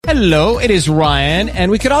Hello, it is Ryan,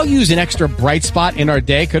 and we could all use an extra bright spot in our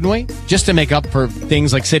day, couldn't we? Just to make up for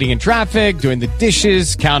things like sitting in traffic, doing the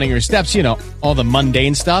dishes, counting your steps, you know, all the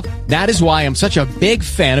mundane stuff. That is why I'm such a big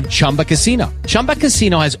fan of Chumba Casino. Chumba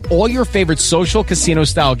Casino has all your favorite social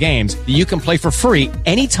casino-style games that you can play for free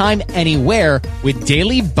anytime, anywhere with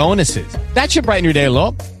daily bonuses. That should brighten your day a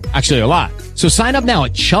little. Actually, a lot. So sign up now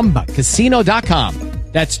at ChumbaCasino.com.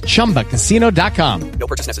 That's ChumbaCasino.com. No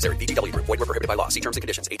purchase necessary. VGW Group. Void where prohibited by law. See terms and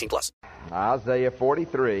conditions. 18+. Isaiah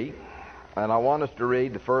 43, and I want us to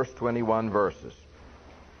read the first 21 verses.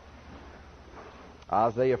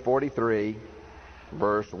 Isaiah 43,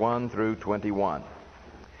 verse 1 through 21.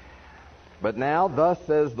 But now thus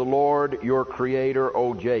says the Lord your Creator,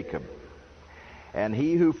 O Jacob, and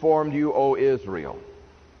He who formed you, O Israel.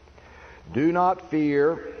 Do not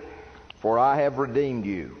fear, for I have redeemed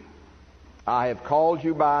you. I have called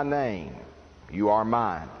you by name. You are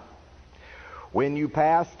mine. When you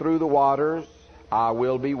pass through the waters, I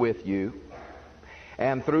will be with you.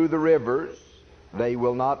 And through the rivers, they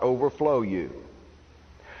will not overflow you.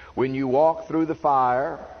 When you walk through the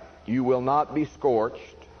fire, you will not be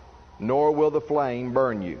scorched, nor will the flame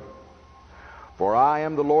burn you. For I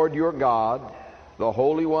am the Lord your God, the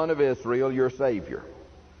Holy One of Israel, your Savior.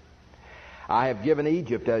 I have given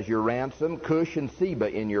Egypt as your ransom, Cush and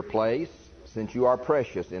Seba in your place, since you are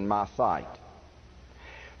precious in my sight.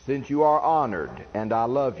 Since you are honored, and I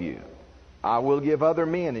love you, I will give other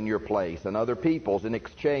men in your place and other peoples in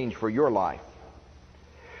exchange for your life.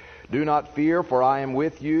 Do not fear, for I am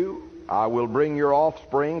with you. I will bring your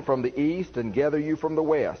offspring from the east and gather you from the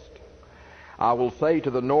west. I will say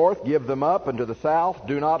to the north, give them up, and to the south,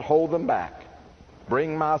 do not hold them back.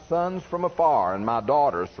 Bring my sons from afar and my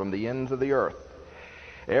daughters from the ends of the earth.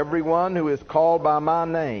 Everyone who is called by my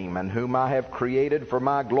name and whom I have created for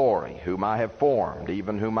my glory, whom I have formed,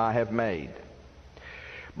 even whom I have made.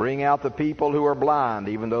 Bring out the people who are blind,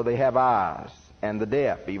 even though they have eyes, and the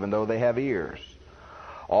deaf, even though they have ears.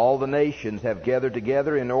 All the nations have gathered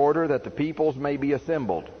together in order that the peoples may be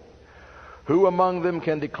assembled. Who among them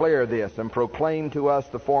can declare this and proclaim to us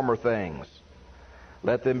the former things?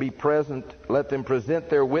 Let them be present, let them present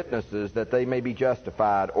their witnesses that they may be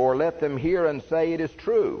justified, or let them hear and say it is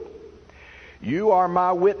true. You are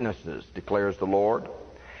my witnesses, declares the Lord,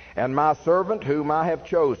 and my servant whom I have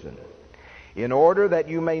chosen, in order that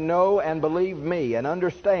you may know and believe me and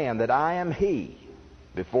understand that I am He.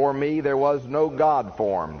 Before me there was no God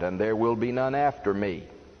formed, and there will be none after me.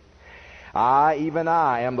 I, even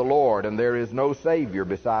I, am the Lord, and there is no Savior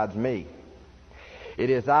besides me. It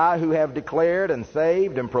is I who have declared and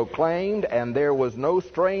saved and proclaimed, and there was no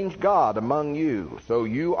strange God among you. So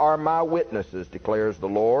you are my witnesses, declares the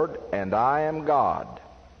Lord, and I am God.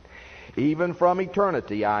 Even from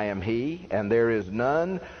eternity I am He, and there is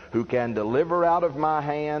none who can deliver out of my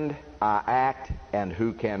hand. I act, and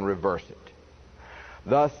who can reverse it?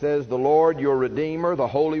 Thus says the Lord, your Redeemer, the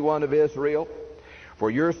Holy One of Israel. For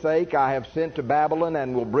your sake I have sent to Babylon,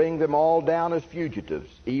 and will bring them all down as fugitives,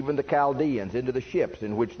 even the Chaldeans, into the ships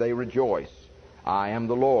in which they rejoice. I am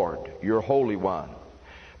the Lord, your Holy One,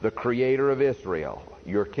 the Creator of Israel,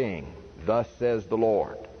 your King. Thus says the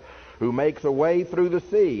Lord, who makes a way through the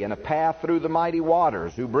sea and a path through the mighty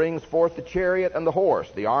waters, who brings forth the chariot and the horse,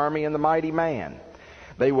 the army and the mighty man.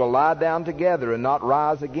 They will lie down together and not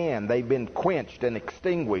rise again. They've been quenched and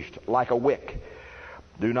extinguished like a wick.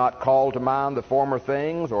 Do not call to mind the former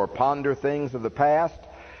things, or ponder things of the past.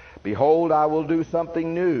 Behold, I will do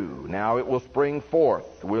something new. Now it will spring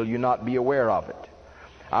forth. Will you not be aware of it?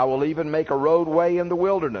 I will even make a roadway in the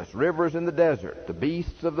wilderness, rivers in the desert. The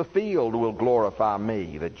beasts of the field will glorify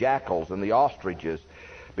me, the jackals and the ostriches,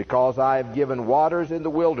 because I have given waters in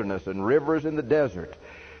the wilderness and rivers in the desert,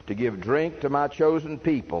 to give drink to my chosen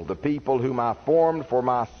people. The people whom I formed for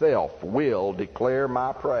myself will declare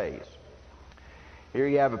my praise. Here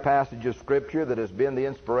you have a passage of Scripture that has been the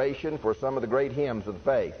inspiration for some of the great hymns of the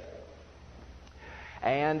faith.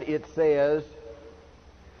 And it says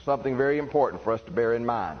something very important for us to bear in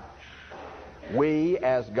mind. We,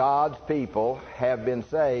 as God's people, have been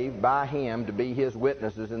saved by Him to be His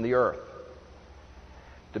witnesses in the earth.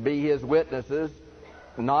 To be His witnesses,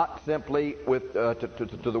 not simply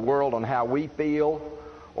to the world on how we feel,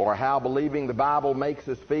 or how believing the Bible makes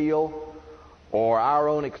us feel, or our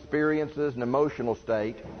own experiences and emotional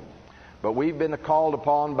state, but we've been called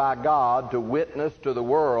upon by God to witness to the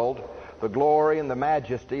world the glory and the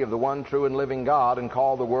majesty of the one true and living God, and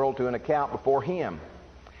call the world to an account before Him,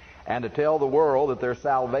 and to tell the world that there's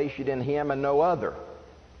salvation in Him and no other.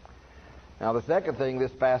 Now, the second thing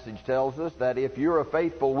this passage tells us, that if you're a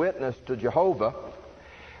faithful witness to Jehovah,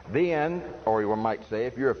 then, or we might say,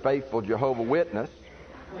 if you're a faithful Jehovah Witness,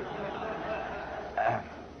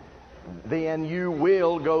 then you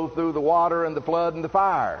will go through the water and the flood and the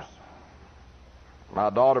fires. My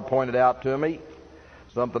daughter pointed out to me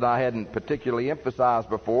something I hadn't particularly emphasized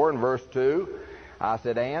before in verse 2. I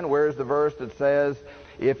said, Ann, where's the verse that says,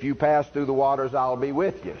 if you pass through the waters, I'll be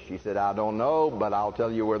with you? She said, I don't know, but I'll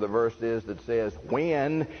tell you where the verse is that says,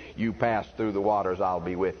 when you pass through the waters, I'll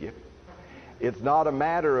be with you. It's not a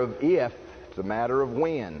matter of if, it's a matter of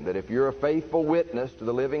when. That if you're a faithful witness to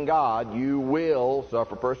the living God, you will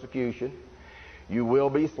suffer persecution. You will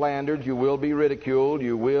be slandered. You will be ridiculed.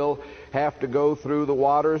 You will have to go through the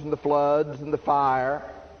waters and the floods and the fire.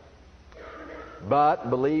 But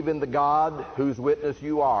believe in the God whose witness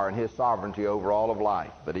you are and His sovereignty over all of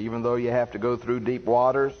life. That even though you have to go through deep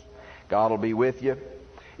waters, God will be with you.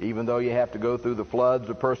 Even though you have to go through the floods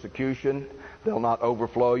of persecution, they'll not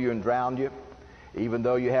overflow you and drown you. Even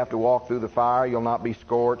though you have to walk through the fire, you'll not be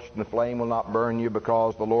scorched, and the flame will not burn you,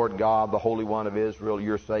 because the Lord God, the Holy One of Israel,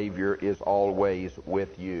 your Savior, is always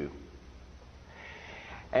with you.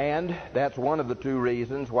 And that's one of the two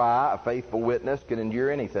reasons why a faithful witness can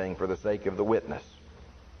endure anything for the sake of the witness.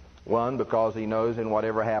 One, because he knows in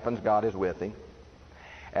whatever happens, God is with him.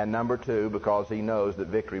 And number two, because he knows that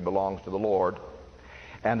victory belongs to the Lord,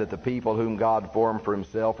 and that the people whom God formed for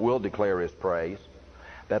Himself will declare His praise,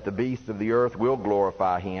 that the beasts of the earth will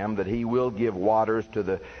glorify Him, that He will give waters to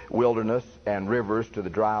the wilderness and rivers to the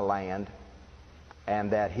dry land,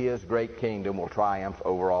 and that His great kingdom will triumph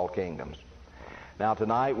over all kingdoms. Now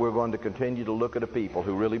tonight we're going to continue to look at a people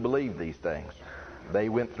who really believe these things. They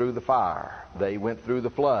went through the fire. They went through the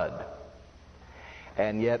flood.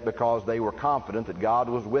 And yet, because they were confident that God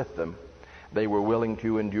was with them, they were willing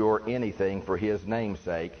to endure anything for His name's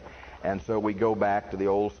sake. And so we go back to the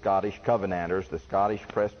old Scottish Covenanters, the Scottish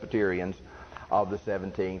Presbyterians of the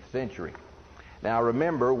 17th century. Now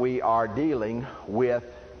remember, we are dealing with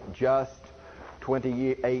just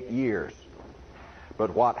 28 years.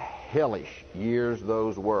 But what hellish years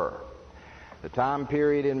those were. The time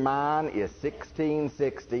period in mind is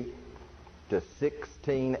 1660 to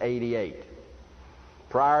 1688.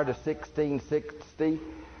 Prior to 1660,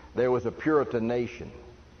 there was a Puritan nation,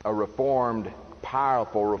 a reformed,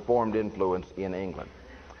 powerful reformed influence in England.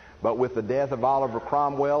 But with the death of Oliver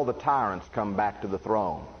Cromwell, the tyrants come back to the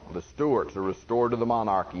throne. The Stuarts are restored to the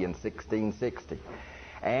monarchy in 1660.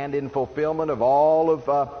 And in fulfillment of all of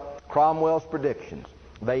Cromwell's predictions,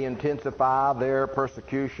 they intensify their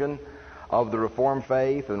persecution of the Reformed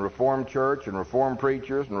faith and Reformed church and Reformed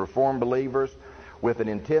preachers and Reformed believers with an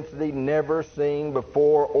intensity never seen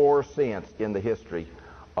before or since in the history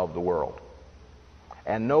of the world.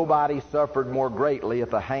 And nobody suffered more greatly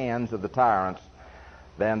at the hands of the tyrants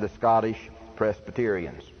than the Scottish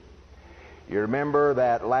Presbyterians. You remember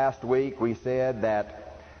that last week we said that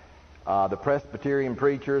the Presbyterian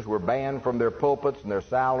preachers were banned from their pulpits and their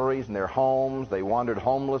salaries and their homes. They wandered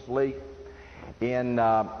homelessly in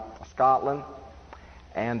Scotland.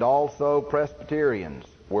 And also Presbyterians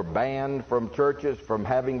were banned from churches from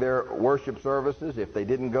having their worship services. If they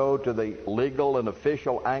didn't go to the legal and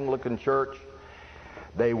official Anglican church,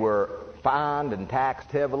 they were fined and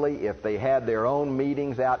taxed heavily. If they had their own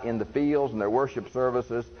meetings out in the fields and their worship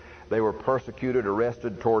services, they were persecuted,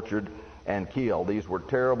 arrested, tortured, and killed. These were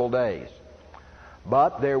terrible days.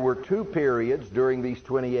 But there were two periods during these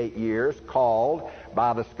 28 years called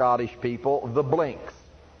by the Scottish people the Blinks.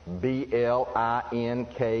 B-L-I-N-K-S.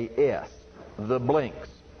 The Blinks.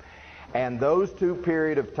 And those two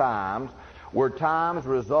periods of times were times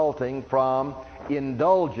resulting from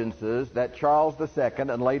indulgences that Charles II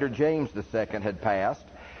and later James II had passed,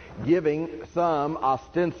 giving some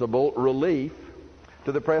ostensible relief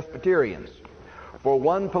to the Presbyterians. For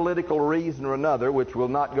one political reason or another, which we'll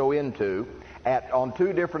not go into, on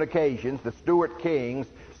two different occasions, the Stuart kings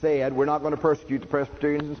said, we're not going to persecute the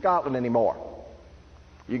Presbyterians in Scotland anymore.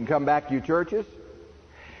 You can come back to your churches.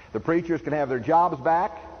 The preachers can have their jobs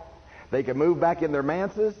back. They can move back in their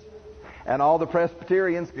manses. And all the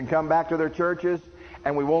Presbyterians can come back to their churches,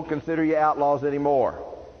 and we won't consider you outlaws anymore.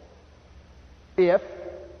 If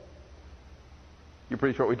you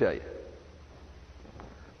preach what we tell you.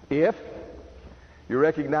 If you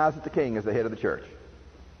recognize that the king is the head of the church.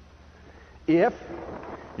 If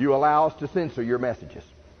you allow us to censor your messages.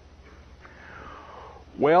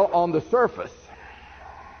 Well, on the surface,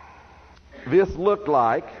 this looked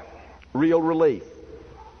like real relief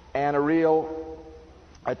and a real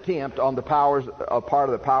attempt on the part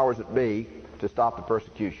of the powers that be to stop the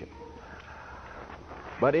persecution.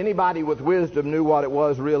 But anybody with wisdom knew what it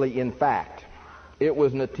was really in fact. It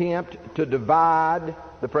was an attempt to divide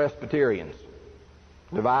the Presbyterians.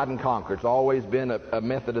 Divide and conquer. It's always been a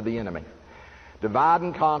method of the enemy. divide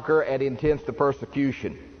and conquer, and intense the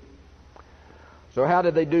persecution. So how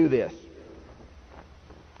did they do this?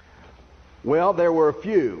 Well, there were a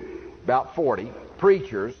few, about 40,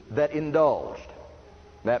 preachers that indulged.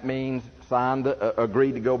 That means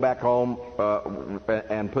agreed to go back home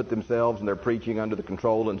and put themselves and their preaching under the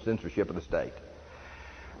control and censorship of the state.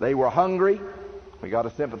 They were hungry. We got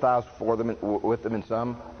to sympathize with them in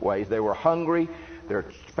some ways. They were hungry. Their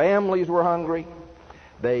families were hungry.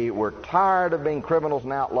 They were tired of being criminals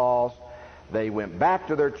and outlaws. They went back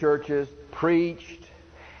to their churches, preached,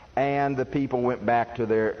 and the people went back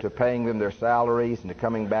to paying them their salaries and to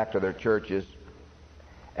coming back to their churches.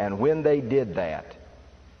 And when they did that,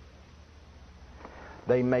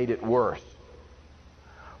 they made it worse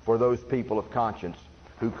for those people of conscience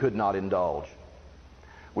who could not indulge.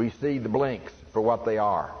 We see the blinks for what they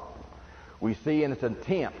are. We see in its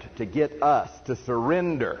attempt to get us to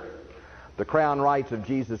surrender the crown rights of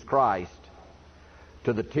Jesus Christ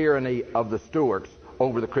to the tyranny of the Stuarts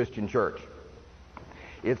over the Christian church.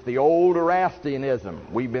 It's the old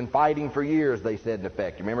Erastianism. We've been fighting for years, they said in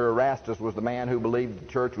effect. Remember, Erastus was the man who believed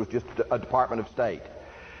the church was just a department of state,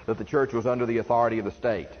 that the church was under the authority of the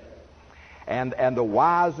state. And the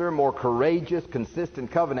wiser, more courageous,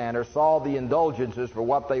 consistent Covenanters saw the indulgences for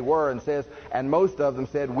what they were and most of them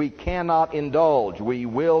said, we cannot indulge. We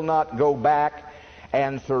will not go back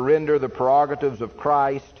and surrender the prerogatives of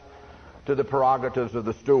Christ to the prerogatives of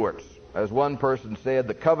the Stuarts. As one person said,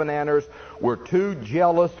 the Covenanters were too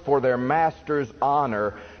jealous for their master's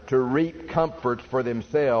honor to reap comforts for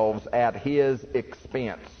themselves at his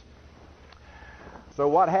expense. So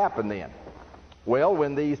what happened then? Well,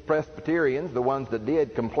 when these Presbyterians, the ones that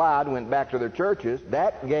did, complied, went back to their churches,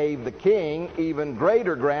 that gave the king even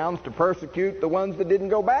greater grounds to persecute the ones that didn't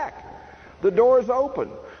go back. The door's open.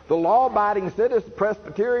 The law-abiding citizens,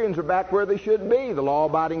 Presbyterians, are back where they should be. The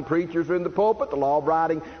law-abiding preachers are in the pulpit. The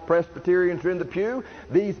law-abiding Presbyterians are in the pew.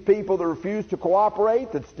 These people that refuse to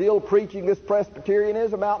cooperate, that's still preaching this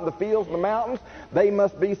Presbyterianism out in the fields and the mountains, they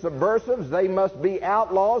must be subversives. They must be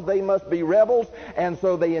outlaws. They must be rebels. And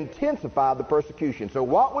so they intensified the persecution. So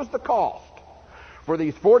what was the cost for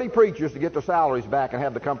these 40 preachers to get their salaries back and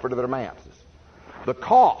have the comfort of their masses? The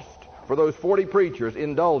cost for those 40 preachers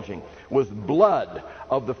indulging was blood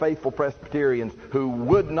of the faithful Presbyterians who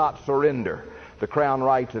would not surrender the crown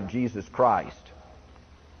rights of Jesus Christ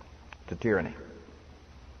to tyranny.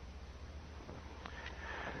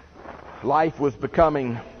 Life was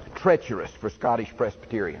becoming treacherous for Scottish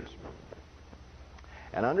Presbyterians.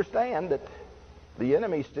 And understand that the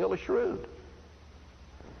enemy still is shrewd.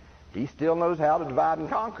 He still knows how to divide and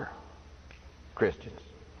conquer Christians.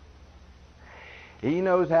 He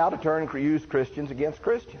knows how to use Christians against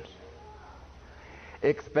Christians.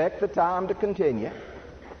 Expect the time to continue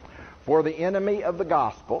for the enemy of the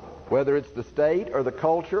gospel, whether it's the state or the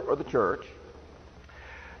culture or the church,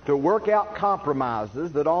 to work out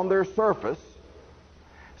compromises that on their surface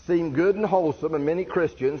seem good and wholesome, and many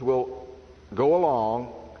Christians will go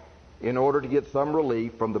along in order to get some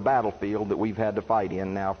relief from the battlefield that we've had to fight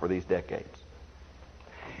in now for these decades.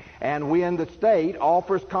 And when the state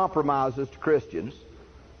offers compromises to Christians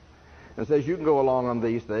and says you can go along on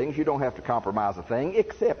these things, you don't have to compromise a thing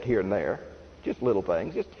except here and there, just little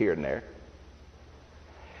things, just here and there,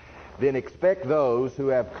 then expect those who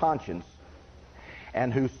have conscience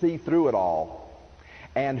and who see through it all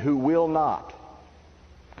and who will not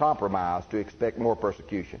compromise to expect more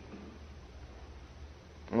persecution.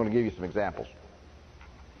 I'm going to give you some examples.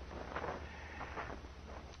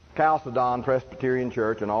 Chalcedon Presbyterian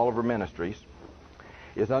Church and all of her ministries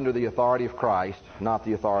is under the authority of Christ, not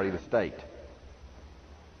the authority of the state.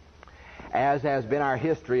 As has been our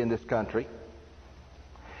history in this country,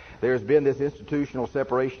 there's been this institutional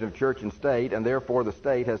separation of church and state, and therefore the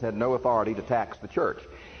state has had no authority to tax the church.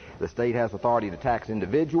 The state has authority to tax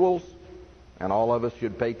individuals, and all of us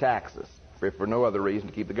should pay taxes, if for no other reason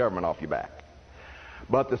to keep the government off your back.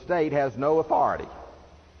 But the state has no authority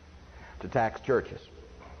to tax churches.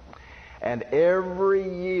 And every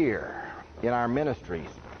year in our ministries,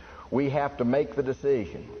 we have to make the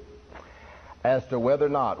decision as to whether or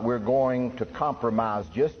not we're going to compromise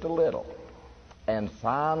just a little and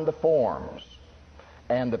sign the forms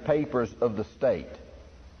and the papers of the state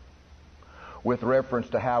with reference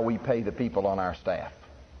to how we pay the people on our staff.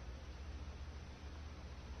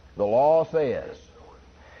 The law says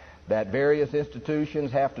that various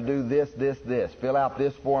institutions have to do this, fill out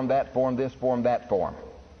this form, that form, this form, that form,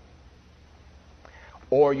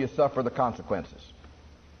 or you suffer the consequences.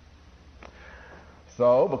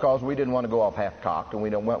 So, because we didn't want to go off half-cocked, and we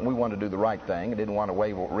wanted to do the right thing, and didn't want to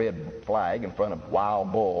wave a red flag in front of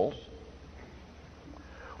wild bulls,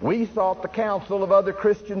 We sought the counsel of other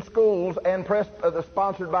Christian schools and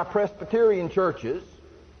sponsored by Presbyterian churches,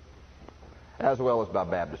 as well as by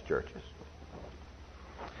Baptist churches.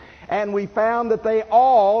 And we found that they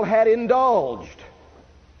all had indulged.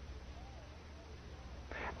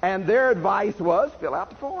 And their advice was, fill out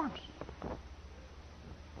the forms.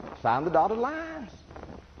 Sign the dotted lines.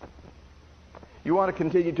 You want to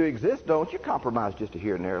continue to exist, don't you? Compromise just a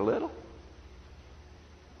here and there a little.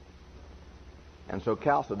 And so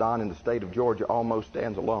Chalcedon in the state of Georgia almost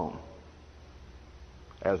stands alone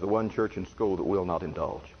as the one church and school that will not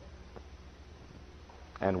indulge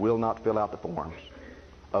and will not fill out the forms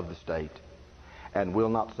of the state and will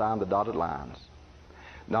not sign the dotted lines.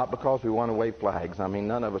 Not because we want to wave flags. I mean,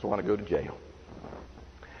 none of us want to go to jail.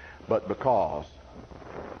 But because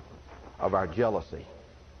of our jealousy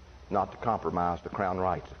not to compromise the crown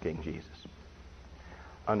rights of King Jesus.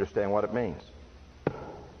 Understand what it means.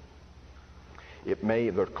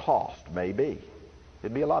 The cost may be.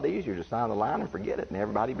 It'd be a lot easier to sign the line and forget it and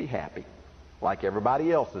everybody be happy, like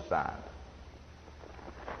everybody else has signed.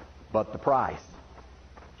 But the price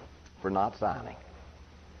for not signing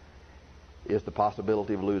is the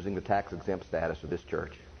possibility of losing the tax-exempt status of this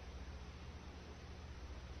church.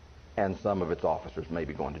 And some of its officers may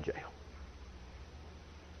be going to jail.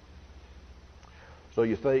 So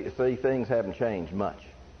you see things haven't changed much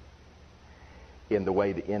in the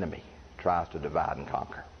way the enemy tries to divide and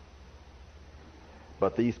conquer.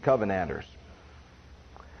 But these Covenanters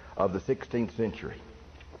of the 16th century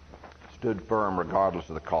stood firm regardless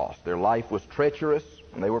of the cost. Their life was treacherous,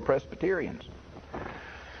 and they were Presbyterians.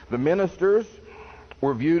 The ministers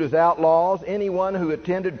were viewed as outlaws. Anyone who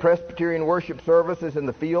attended Presbyterian worship services in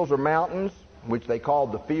the fields or mountains, which they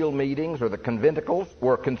called the field meetings or the conventicles,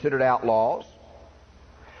 were considered outlaws.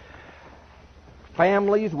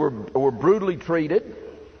 Families were brutally treated,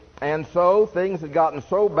 and so things had gotten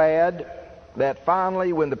so bad that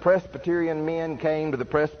finally when the Presbyterian men came to the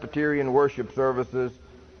Presbyterian worship services,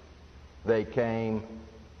 they came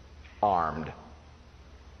armed.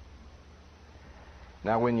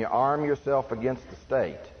 Now, when you arm yourself against the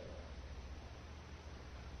state,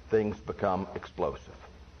 things become explosive.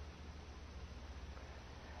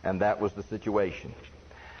 And that was the situation.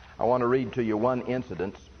 I want to read to you one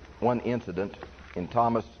incident in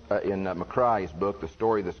McCrie's book, The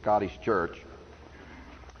Story of the Scottish Church,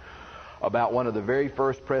 about one of the very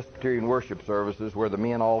first Presbyterian worship services where the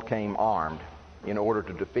men all came armed in order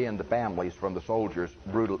to defend the families from the soldiers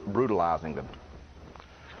brutalizing them.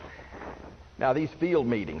 Now, these field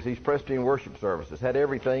meetings, these Presbyterian worship services, had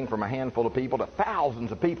everything from a handful of people to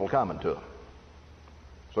thousands of people coming to them.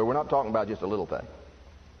 So we're not talking about just a little thing.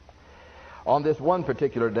 On this one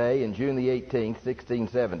particular day, in June the 18th,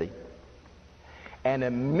 1670, an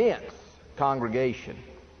immense congregation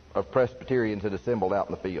of Presbyterians had assembled out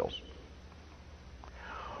in the fields.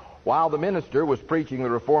 While the minister was preaching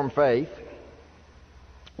the Reformed faith,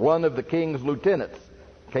 one of the king's lieutenants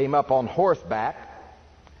came up on horseback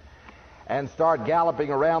and started galloping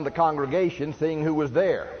around the congregation, seeing who was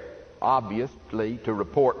there, obviously to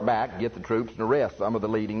report back, get the troops, and arrest some of the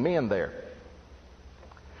leading men there.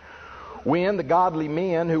 When the godly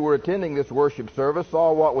men who were attending this worship service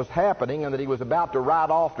saw what was happening and that he was about to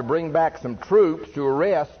ride off to bring back some troops to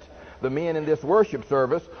arrest the men in this worship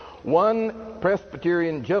service, one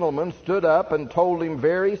Presbyterian gentleman stood up and told him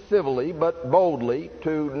very civilly but boldly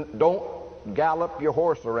to don't gallop your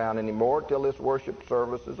horse around anymore till this worship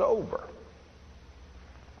service is over.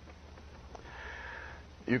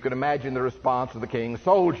 You can imagine the response of the king's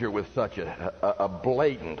soldier with such a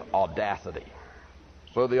blatant audacity.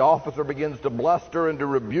 So the officer begins to bluster and to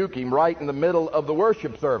rebuke him right in the middle of the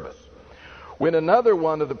worship service, when another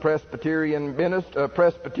one of the Presbyterian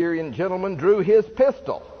gentlemen drew his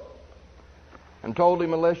pistol and told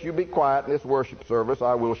him, unless you be quiet in this worship service,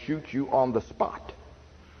 I will shoot you on the spot.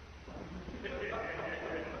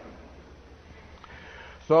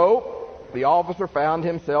 So the officer found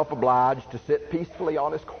himself obliged to sit peacefully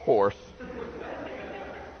on his horse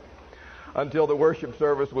until the worship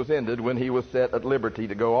service was ended, when he was set at liberty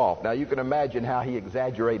to go off. Now, you can imagine how he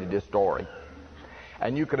exaggerated his story.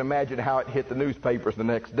 And you can imagine how it hit the newspapers the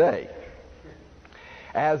next day.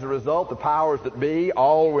 As a result, the powers that be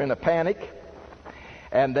all were in a panic,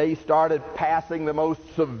 and they started passing the most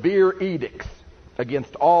severe edicts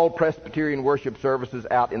against all Presbyterian worship services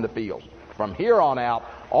out in the fields. From here on out,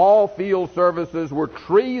 all field services were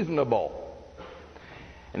treasonable.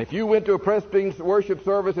 And if you went to a Presbyterian worship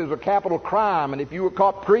service, it was a capital crime. And if you were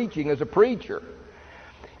caught preaching as a preacher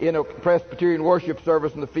in a Presbyterian worship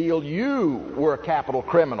service in the field, you were a capital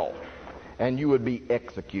criminal, and you would be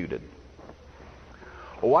executed.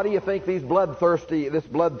 What do you think this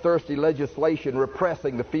bloodthirsty legislation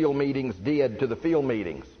repressing the field meetings did to the field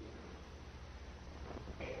meetings?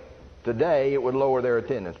 Today, it would lower their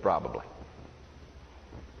attendance probably.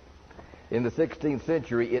 In the 16th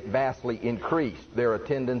century, it vastly increased their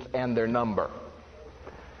attendance and their number.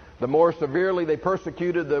 The more severely they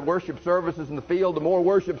persecuted the worship services in the field, the more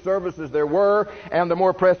worship services there were, and the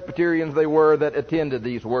more Presbyterians they were that attended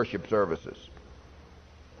these worship services.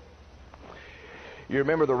 You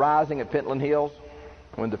remember the rising at Pentland Hills?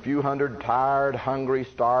 When the few hundred tired, hungry,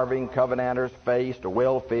 starving Covenanters faced a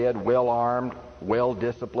well-fed, well-armed,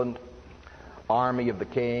 well-disciplined army of the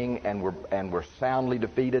king and were soundly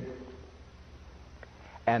defeated.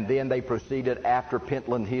 And then they proceeded after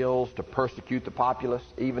Pentland Hills to persecute the populace.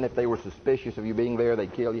 Even if they were suspicious of you being there,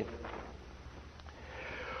 they'd kill you.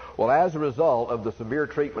 Well, as a result of the severe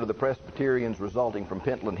treatment of the Presbyterians resulting from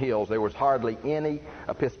Pentland Hills, there was hardly any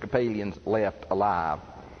Episcopalians left alive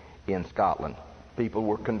in Scotland. People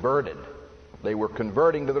were converted. They were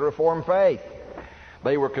converting to the Reformed faith.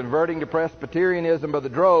 They were converting to Presbyterianism by the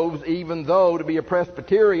droves, even though to be a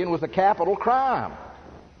Presbyterian was a capital crime.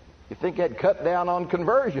 You think that'd cut down on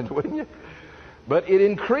conversions, wouldn't you? But it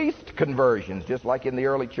increased conversions, just like in the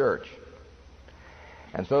early church.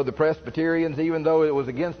 And so the Presbyterians, even though it was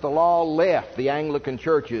against the law, left the Anglican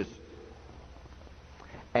churches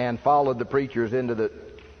and followed the preachers into the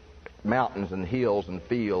mountains and hills and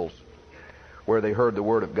fields where they heard the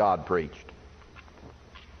Word of God preached.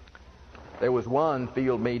 There was one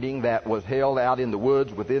field meeting that was held out in the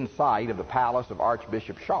woods within sight of the palace of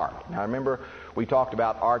Archbishop Sharp. Now remember, we talked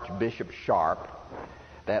about Archbishop Sharp,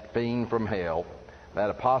 that fiend from hell, that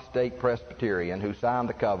apostate Presbyterian who signed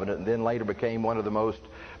the covenant and then later became one of the most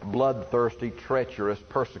bloodthirsty, treacherous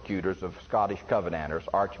persecutors of Scottish Covenanters,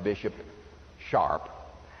 Archbishop Sharp.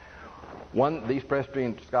 These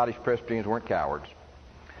Scottish Presbyterians weren't cowards.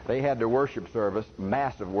 They had their worship service,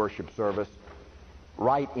 massive worship service,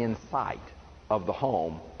 right in sight of the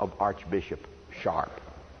home of Archbishop Sharp.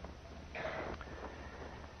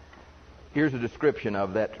 Here's a description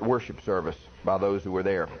of that worship service by those who were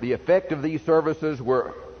there. The effect of these services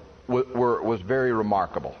was very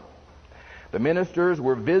remarkable. The ministers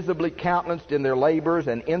were visibly countenanced in their labors,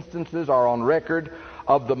 and instances are on record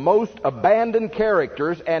of the most abandoned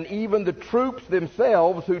characters, and even the troops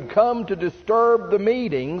themselves who'd come to disturb the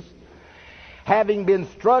meetings, having been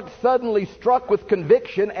suddenly struck with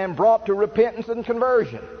conviction and brought to repentance and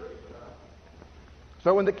conversion.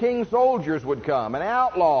 So when the king's soldiers would come and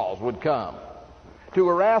outlaws would come to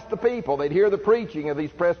harass the people, they'd hear the preaching of these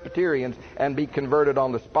Presbyterians and be converted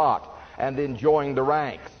on the spot and then join the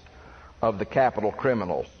ranks of the capital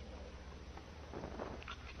criminals.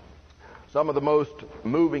 Some of the most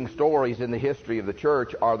moving stories in the history of the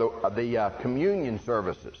church are the communion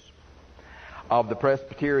services of the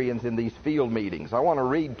Presbyterians in these field meetings. I want to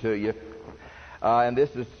read to you, and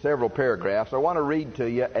this is several paragraphs, I want to read to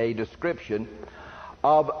you a description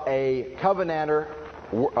of a Covenanter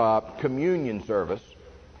communion service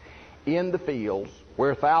in the fields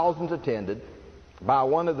where thousands attended by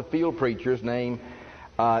one of the field preachers named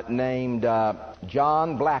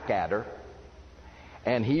John Blackadder,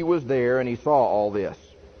 and he was there and he saw all this.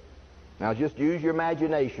 Now just use your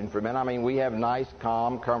imagination for a minute. I mean, we have nice,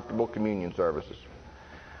 calm, comfortable communion services.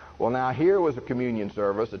 Well, now here was a communion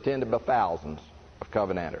service attended by thousands of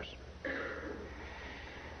Covenanters.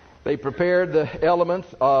 They prepared the elements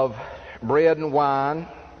of bread and wine.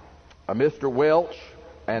 Mr. Welch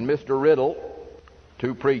and Mr. Riddle,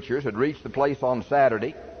 two preachers, had reached the place on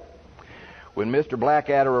Saturday. When Mr.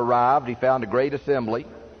 Blackadder arrived, he found a great assembly.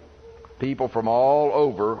 People from all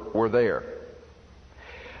over were there.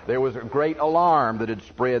 There was a great alarm that had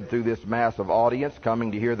spread through this massive audience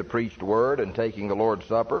coming to hear the preached word and taking the Lord's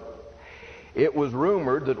Supper. It was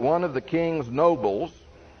rumored that one of the king's nobles,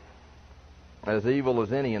 as evil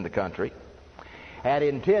as any in the country, had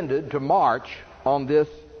intended to march on this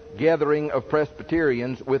gathering of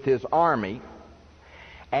Presbyterians with his army,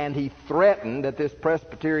 and he threatened at this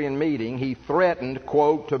Presbyterian meeting, he threatened,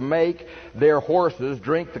 quote, to make their horses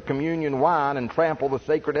drink the communion wine and trample the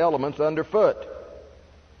sacred elements underfoot.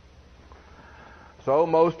 So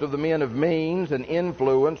most of the men of means and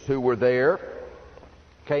influence who were there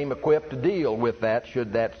came equipped to deal with that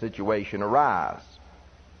should that situation arise.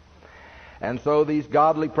 And so these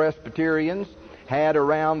godly Presbyterians had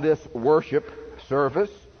around this worship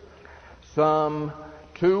service some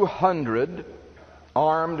 200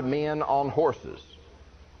 armed men on horses.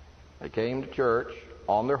 They came to church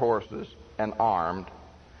on their horses and armed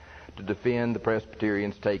to defend the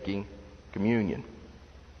Presbyterians taking communion.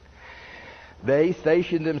 They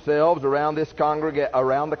stationed themselves around the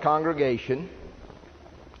congregation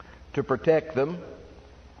to protect them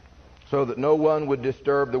so that no one would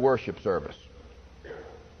disturb the worship service.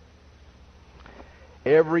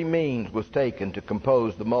 Every means was taken to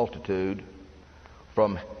compose the multitude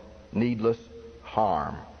from needless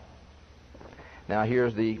harm. Now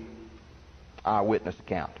here's the eyewitness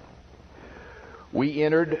account. We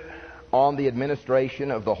entered on the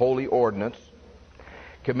administration of the holy ordinance,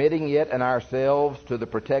 committing it and ourselves to the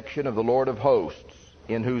protection of the Lord of hosts,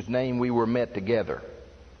 in whose name we were met together.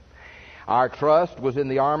 Our trust was in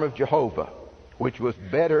the arm of Jehovah, which was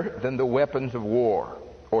better than the weapons of war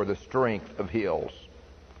or the strength of hills.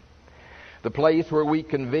 The place where we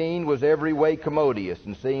convened was every way commodious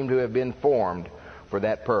and seemed to have been formed for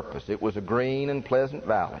that purpose. It was a green and pleasant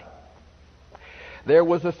valley. There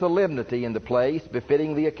was a solemnity in the place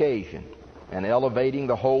befitting the occasion and elevating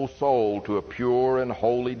the whole soul to a pure and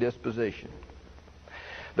holy disposition.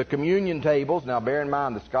 The communion tables, now bear in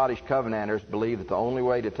mind the Scottish Covenanters believed that the only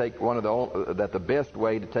way to take that the best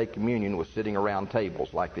way to take communion was sitting around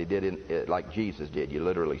tables like they did like Jesus did. You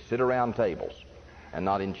literally sit around tables and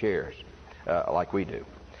not in chairs like we do.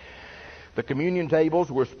 The communion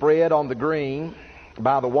tables were spread on the green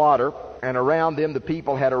by the water, and around them the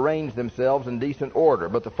people had arranged themselves in decent order.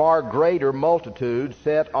 But the far greater multitude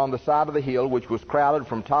sat on the side of the hill, which was crowded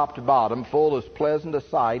from top to bottom, full as pleasant a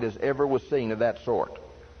sight as ever was seen of that sort.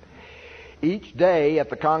 Each day at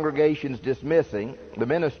the congregation's dismissing, the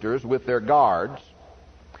ministers with their guards,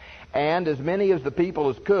 and as many of the people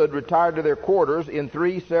as could, retired to their quarters in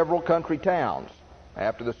 3 several country towns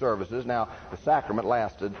after the services. Now, the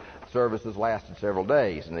services lasted several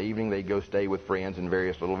days. In the evening, they'd go stay with friends in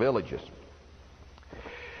various little villages.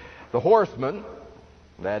 The horsemen,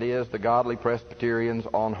 that is, the godly Presbyterians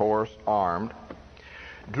on horse, armed,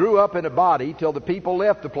 drew up in a body till the people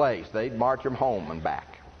left the place. They'd march them home and back.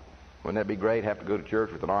 Wouldn't that be great? Have to go to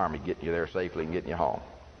church with an army, getting you there safely and getting you home.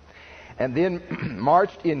 And then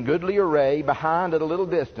marched in goodly array behind at a little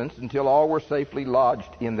distance until all were safely lodged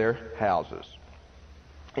in their houses.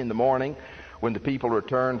 In the morning, when the people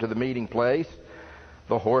returned to the meeting place,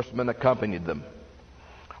 the horsemen accompanied them.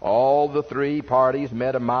 All the 3 parties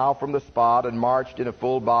met a mile from the spot and marched in a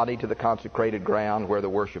full body to the consecrated ground where the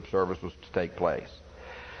worship service was to take place.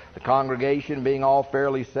 The congregation being all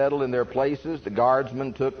fairly settled in their places, the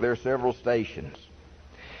guardsmen took their several stations.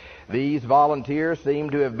 These volunteers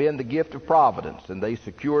seemed to have been the gift of Providence, and they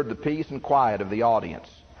secured the peace and quiet of the audience.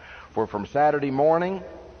 For from Saturday morning,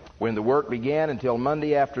 when the work began, until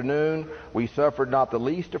Monday afternoon, we suffered not the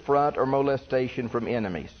least affront or molestation from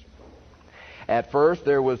enemies. At first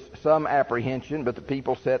there was some apprehension, but the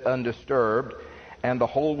people sat undisturbed, and the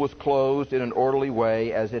whole was closed in an orderly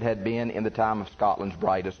way as it had been in the time of Scotland's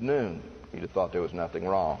brightest noon. You'd have thought there was nothing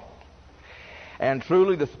wrong. And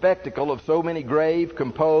truly the spectacle of so many grave,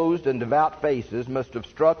 composed, and devout faces must have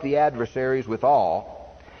struck the adversaries with awe,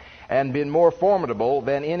 and been more formidable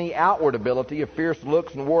than any outward ability of fierce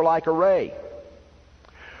looks and warlike array.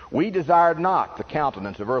 We desired not the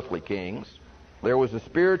countenance of earthly kings. There was a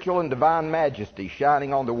spiritual and divine majesty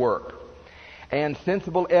shining on the work, and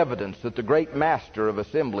sensible evidence that the great master of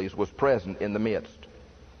assemblies was present in the midst.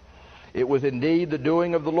 It was indeed the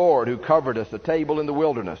doing of the Lord, who covered us a table in the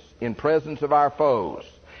wilderness in presence of our foes,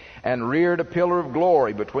 and reared a pillar of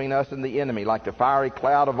glory between us and the enemy, like the fiery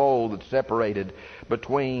cloud of old that separated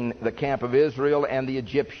between the camp of Israel and the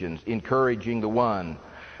Egyptians, encouraging the one,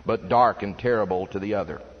 but dark and terrible to the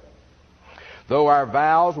other. Though our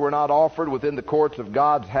vows were not offered within the courts of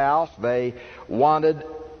God's house, they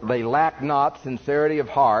lacked not sincerity of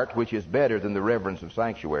heart, which is better than the reverence of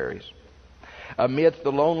sanctuaries. Amidst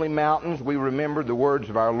the lonely mountains, we remembered the words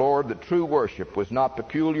of our Lord, that true worship was not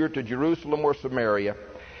peculiar to Jerusalem or Samaria,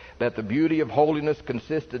 that the beauty of holiness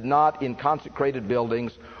consisted not in consecrated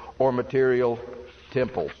buildings or material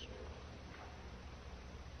temples.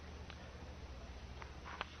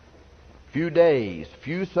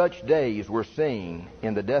 Few such days were seen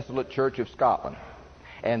in the desolate Church of Scotland,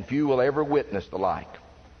 and few will ever witness the like.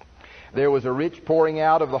 There was a rich pouring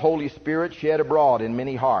out of the Holy Spirit shed abroad in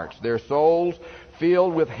many hearts. Their souls,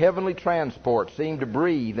 filled with heavenly transport, seemed to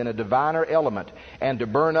breathe in a diviner element and to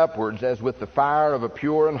burn upwards as with the fire of a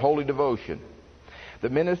pure and holy devotion. The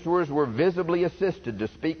ministers were visibly assisted to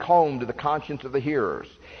speak home to the conscience of the hearers.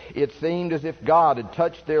 It seemed as if God had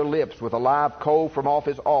touched their lips with a live coal from off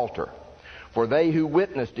his altar. For they who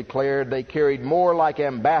witnessed declared they carried more like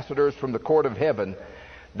ambassadors from the court of heaven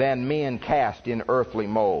than men cast in earthly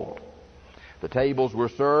mold. The tables were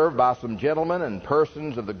served by some gentlemen and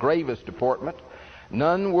persons of the gravest deportment.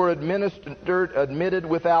 None were admitted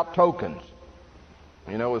without tokens.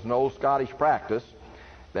 You know, as an old Scottish practice,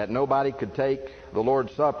 that nobody could take the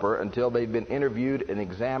Lord's Supper until they'd been interviewed and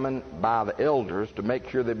examined by the elders to make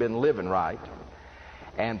sure they'd been living right,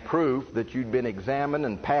 and proof that you'd been examined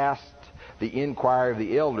and passed the inquiry of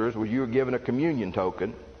the elders was you were given a communion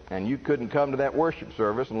token, and you couldn't come to that worship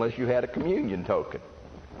service unless you had a communion token.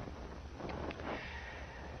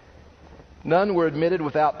 None were admitted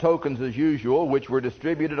without tokens as usual, which were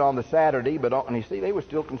distributed on the Saturday. And you see, they were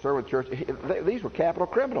still concerned with church. These were capital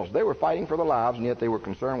criminals. They were fighting for their lives, and yet they were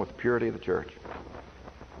concerned with the purity of the church.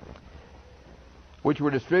 Which were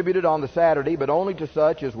distributed on the Saturday, but only to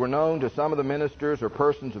such as were known to some of the ministers or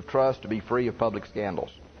persons of trust to be free of public scandals.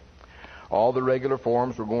 All the regular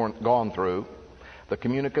forms were gone through. The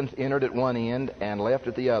communicants entered at one end and left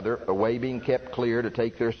at the other, a way being kept clear to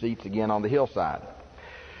take their seats again on the hillside.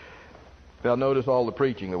 Now notice all the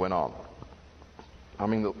preaching that went on. I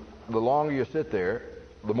mean, the longer you sit there,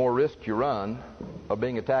 the more risk you run of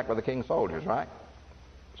being attacked by the king's soldiers, right?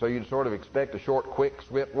 So you'd sort of expect a short, quick,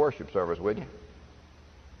 swift worship service, would you?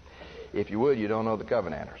 If you would, you don't know the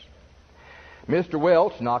Covenanters. Mr.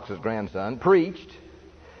 Welch, Knox's grandson, preached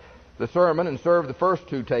the sermon and served the first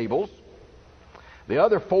two tables. The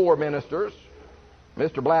other four ministers,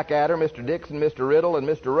 Mr. Blackadder, Mr. Dixon, Mr. Riddle, and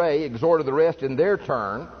Mr. Ray, exhorted the rest in their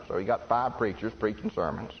turn. So you got 5 preachers preaching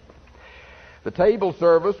sermons. The table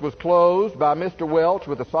service was closed by Mr. Welch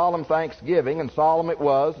with a solemn thanksgiving, and solemn it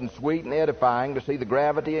was, and sweet and edifying to see the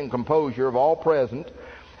gravity and composure of all present,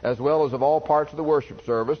 as well as of all parts of the worship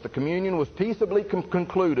service. The communion was peaceably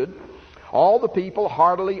concluded, all the people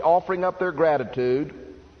heartily offering up their gratitude.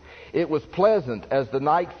 It was pleasant as the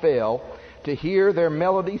night fell to hear their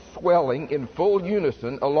melody swelling in full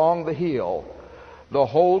unison along the hill, the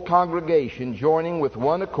whole congregation joining with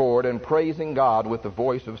one accord and praising God with the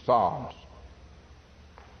voice of psalms.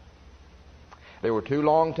 There were 2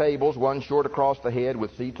 long tables, one short across the head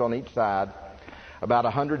with seats on each side, about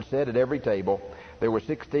 100 set at every table. There were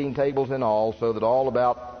 16 tables in all, so that all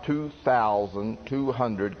about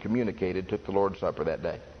 2,200 communicated took the Lord's Supper that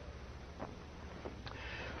day.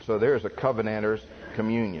 So there's a Covenanter's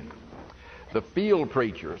communion. The field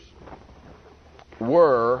preachers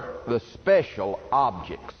were the special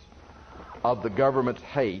objects of the government's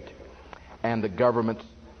hate and the government's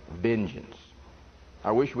vengeance.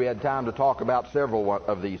 I wish we had time to talk about several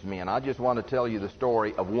of these men. I just want to tell you the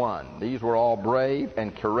story of one. These were all brave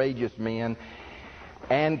and courageous men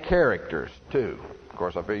and characters, too. Of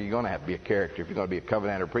course, I figure you're going to have to be a character if you're going to be a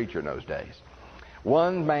Covenanter preacher in those days.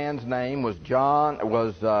 One man's name was John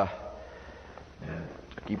Welch.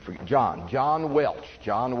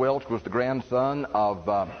 John Welch was the grandson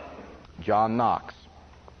of John Knox.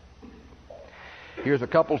 Here's a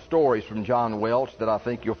couple stories from John Welch that I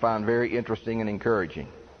think you'll find very interesting and encouraging.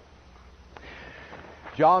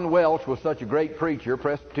 John Welch was such a great preacher,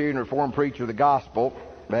 Presbyterian Reformed preacher of the gospel,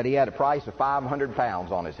 that he had a price of 500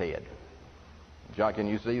 pounds on his head. Can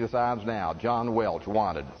you see the signs now? John Welch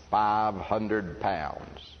wanted 500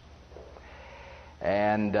 pounds.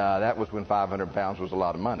 And that was when 500 pounds was a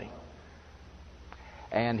lot of money.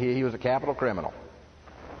 And he was a capital criminal.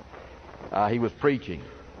 He was preaching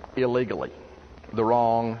illegally the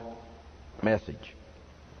wrong message.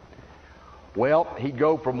 Well, he'd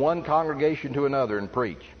go from one congregation to another and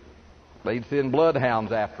preach. They'd send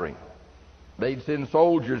bloodhounds after him. They'd send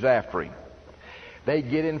soldiers after him.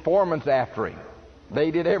 They'd get informants after him.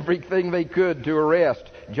 They did everything they could to arrest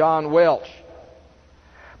John Welch.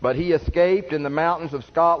 But he escaped in the mountains of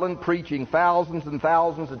Scotland, preaching thousands and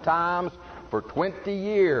thousands of times for 20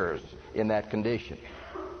 years in that condition.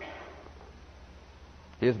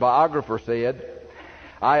 His biographer said,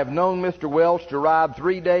 "I have known Mr. Welch to ride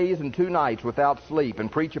 3 days and 2 nights without sleep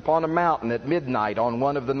and preach upon a mountain at midnight on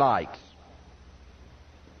one of the nights.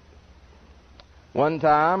 One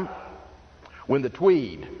time, when the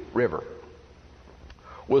Tweed River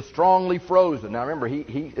was strongly frozen." Now remember,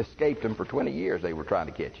 he escaped them for 20 years. They were trying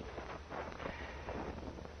to catch him.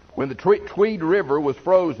 When the Tweed River was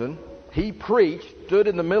frozen, he stood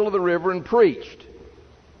in the middle of the river and preached,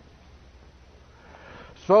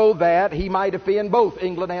 so that he might offend both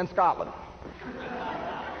England and Scotland.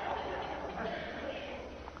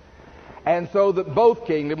 And so that both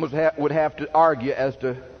kingdoms would have to argue as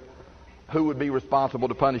to who would be responsible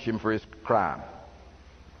to punish him for his crime.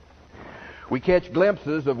 We catch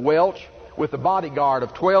glimpses of Welch with a bodyguard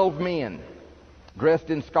of 12 men dressed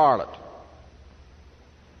in scarlet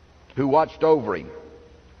who watched over him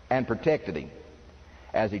and protected him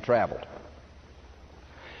as he traveled.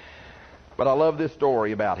 But I love this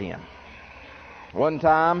story about him. One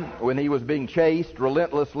time when he was being chased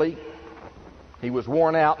relentlessly, he was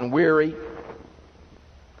worn out and weary.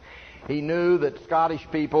 He knew that Scottish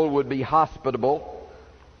people would be hospitable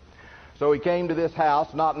So he came to this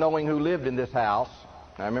house, not knowing who lived in this house.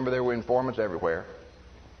 I remember there were informants everywhere,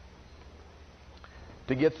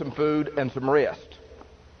 to get some food and some rest.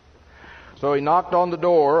 So he knocked on the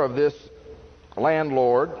door of this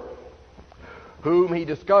landlord, whom he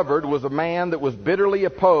discovered was a man that was bitterly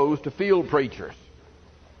opposed to field preachers,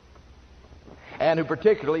 and who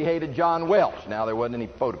particularly hated John Welch. Now, there wasn't any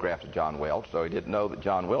photographs of John Welch, so he didn't know that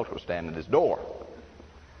John Welch was standing at his door.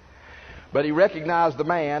 But he recognized the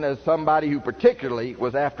man as somebody who particularly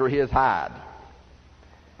was after his hide.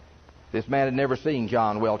 This man had never seen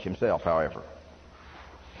John Welch himself, however.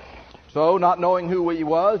 So, not knowing who he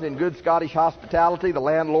was, in good Scottish hospitality, the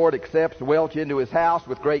landlord accepts Welch into his house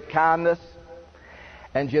with great kindness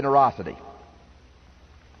and generosity.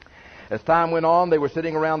 As time went on, they were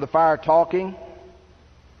sitting around the fire talking.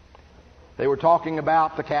 They were talking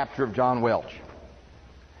about the capture of John Welch.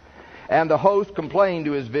 And the host complained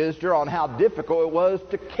to his visitor on how difficult it was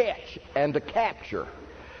to catch and to capture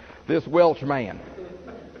this Welch man.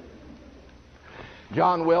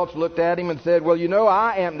 John Welch looked at him and said, well, you know,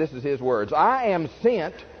 this is his words, I am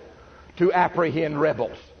sent to apprehend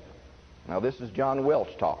rebels. Now, this is John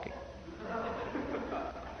Welch talking.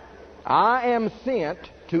 I am sent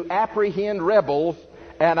to apprehend rebels,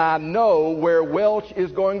 and I know where Welch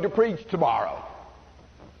is going to preach tomorrow.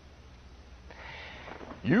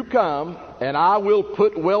 You come, and I will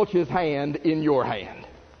put Welch's hand in your hand.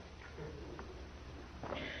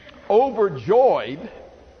 Overjoyed,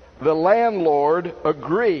 the landlord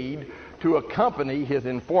agreed to accompany his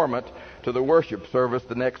informant to the worship service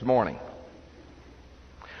the next morning.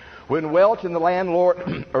 When Welch and the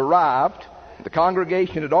landlord arrived, the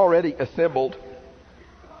congregation had already assembled.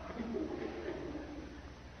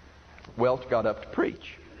 Welch got up to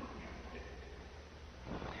preach.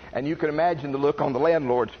 And you can imagine the look on the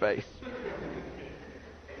landlord's face.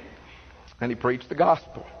 And he preached the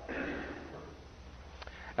gospel.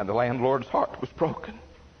 And the landlord's heart was broken.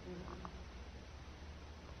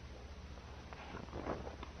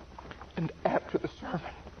 And after the sermon,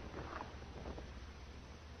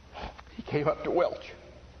 he came up to Welch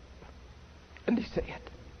and he said,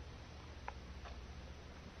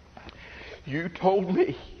 you told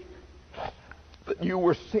me that you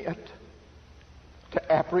were sent to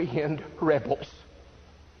apprehend rebels.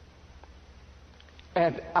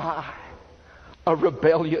 And I, a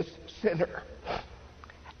rebellious sinner,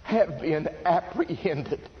 have been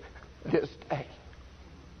apprehended this day.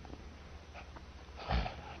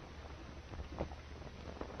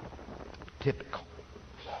 Typical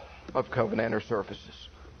of Covenanter services.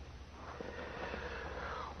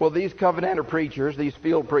 Well, these Covenanter preachers, these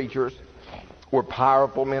field preachers, were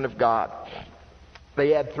powerful men of God.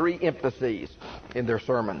 They had three emphases in their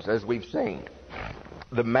sermons, as we've seen: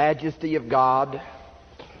 the majesty of God,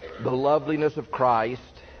 the loveliness of Christ,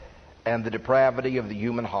 and the depravity of the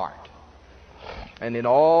human heart. And in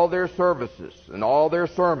all their services, in all their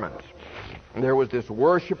sermons, there was this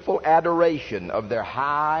worshipful adoration of their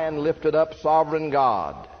high and lifted up sovereign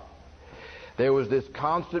God. There was this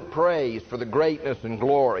constant praise for the greatness and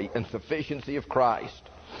glory and sufficiency of Christ,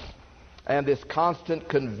 and this constant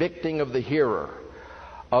convicting of the hearer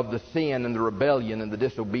of the sin and the rebellion and the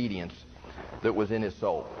disobedience that was in his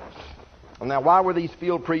soul. Now, why were these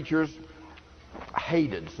field preachers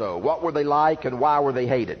hated so? What were they like, and why were they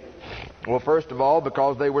hated? Well, first of all,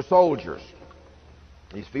 because they were soldiers.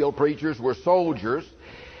 These field preachers were soldiers,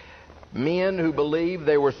 men who believed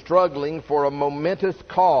they were struggling for a momentous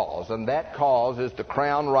cause, and that cause is the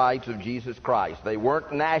crown rights of Jesus Christ. They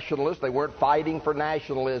weren't nationalists. They weren't fighting for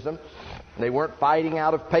nationalism. They weren't fighting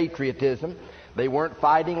out of patriotism. They weren't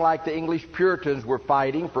fighting like the English Puritans were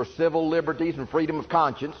fighting for civil liberties and freedom of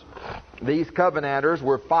conscience. These Covenanters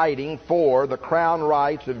were fighting for the crown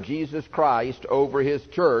rights of Jesus Christ over His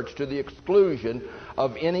church, to the exclusion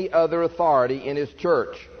of any other authority in His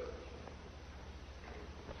church.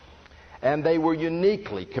 And they were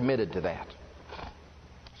uniquely committed to that.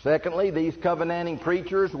 Secondly, these covenanting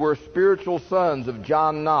preachers were spiritual sons of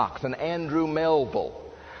John Knox and Andrew Melville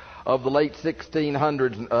of the late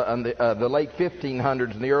 1600s, the late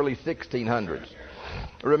 1500s and the early 1600s.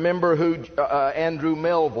 Remember who Andrew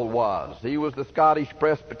Melville was. He was the Scottish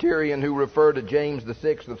Presbyterian who referred to James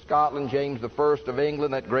VI of Scotland, James I of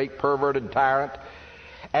England, that great perverted tyrant,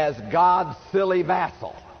 as God's silly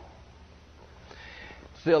vassal.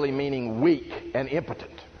 Silly meaning weak and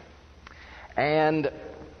impotent. And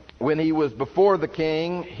when he was before the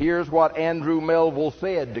king, here's what Andrew Melville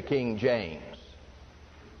said to King James.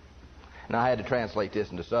 Now, I had to translate this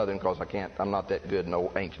into Southern because I'm not that good in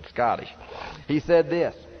old ancient Scottish. He said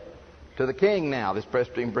this to the king now, this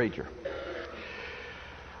Presbyterian preacher: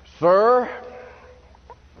 Sir,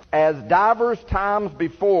 As divers times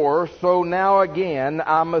before, so now again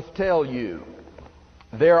I must tell you,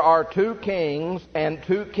 there are 2 kings and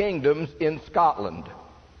 2 kingdoms in Scotland.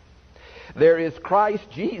 There is Christ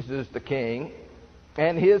Jesus the King,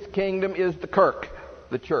 and his kingdom is the Kirk,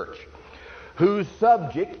 the church, whose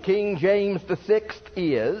subject King James VI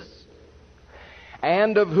is,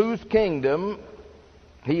 and of whose kingdom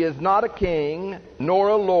he is not a king, nor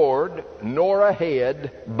a lord, nor a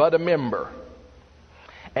head, but a member.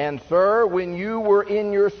 And, sir, when you were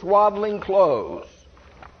in your swaddling clothes,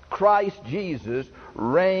 Christ Jesus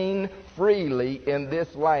reigned freely in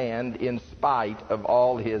this land in spite of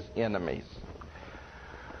all his enemies.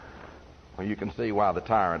 Well, you can see why the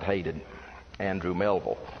tyrant hated Andrew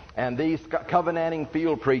Melville. And these covenanting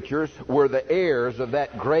field preachers were the heirs of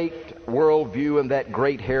that great worldview and that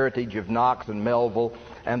great heritage of Knox and Melville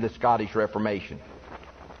and the Scottish Reformation.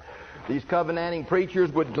 These covenanting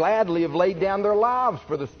preachers would gladly have laid down their lives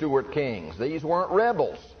for the Stuart kings. These weren't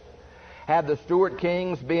rebels. Had the Stuart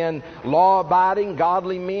kings been law-abiding,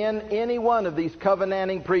 godly men, any one of these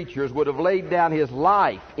covenanting preachers would have laid down his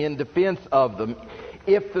life in defense of them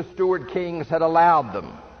if the Stuart kings had allowed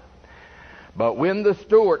them. But when the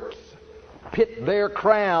Stuarts pit their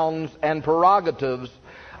crowns and prerogatives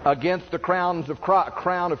against the crown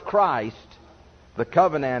of Christ, the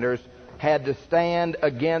Covenanters had to stand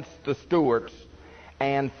against the Stuarts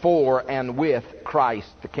and for and with Christ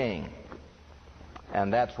the King.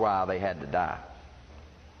 And that's why they had to die.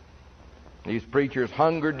 These preachers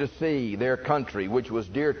hungered to see their country, which was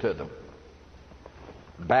dear to them,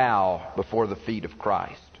 bow before the feet of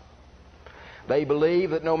Christ. They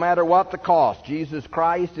believe that no matter what the cost, Jesus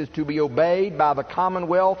Christ is to be obeyed by the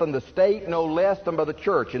commonwealth and the state no less than by the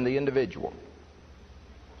church and the individual.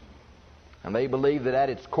 And they believe that at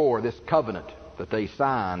its core, this covenant that they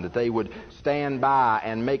signed, that they would stand by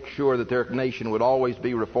and make sure that their nation would always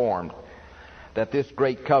be reformed, that this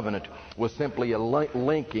great covenant was simply a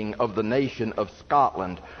linking of the nation of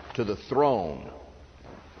Scotland to the throne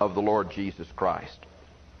of the Lord Jesus Christ.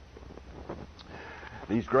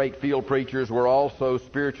 These great field preachers were also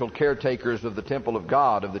spiritual caretakers of the temple of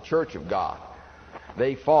God, of the church of God.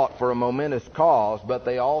 They fought for a momentous cause, but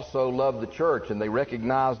they also loved the church, and they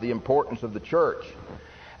recognized the importance of the church.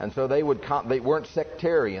 And so they weren't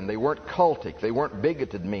sectarian, they weren't cultic, they weren't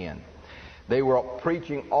bigoted men. They were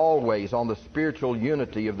preaching always on the spiritual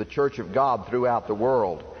unity of the church of God throughout the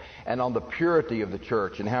world, and on the purity of the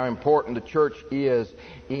church, and how important the church is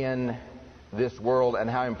in this world, and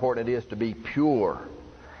how important it is to be pure,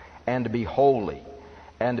 and to be holy,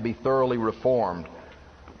 and to be thoroughly reformed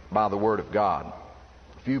by the Word of God.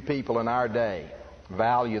 Few people in our day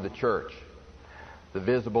value the church, the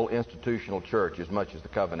visible institutional church, as much as the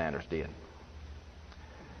Covenanters did.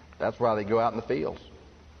 That's why they go out in the fields.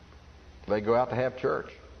 They go out to have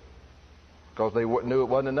church, because they knew it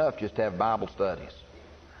wasn't enough just to have Bible studies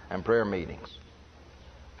and prayer meetings,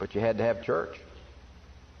 but you had to have church.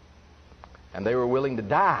 And they were willing to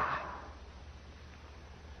die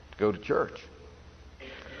to go to church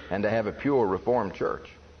and to have a pure Reformed church.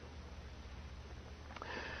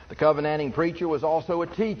 The covenanting preacher was also a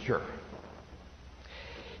teacher.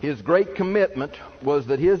 His great commitment was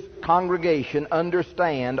that his congregation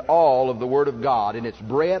understand all of the Word of God in its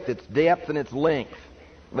breadth, its depth, and its length.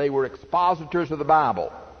 They were expositors of the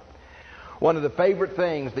Bible. One of the favorite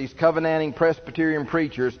things these covenanting Presbyterian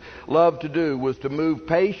preachers loved to do was to move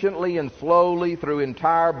patiently and slowly through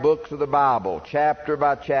entire books of the Bible, chapter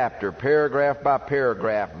by chapter, paragraph by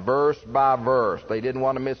paragraph, verse by verse. They didn't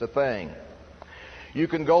want to miss a thing. You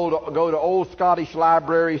can go to old Scottish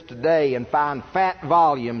libraries today and find fat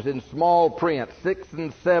volumes in small print, 6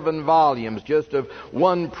 and 7 volumes, just of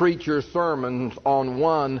one preacher's sermons on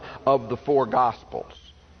one of the 4 Gospels.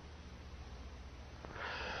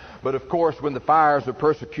 But of course, when the fires of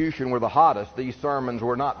persecution were the hottest, these sermons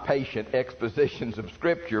were not patient expositions of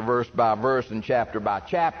Scripture, verse by verse and chapter by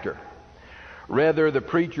chapter. Rather, the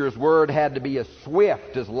preacher's word had to be as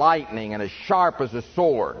swift as lightning and as sharp as a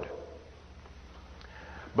sword.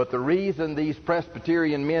 But the reason these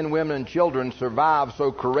Presbyterian men, women, and children survived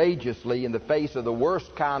so courageously in the face of the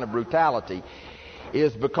worst kind of brutality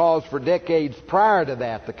is because for decades prior to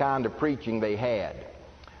that, the kind of preaching they had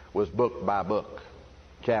was book by book,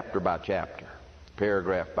 chapter by chapter,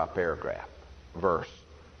 paragraph by paragraph, verse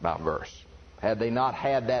by verse. Had they not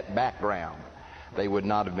had that background, they would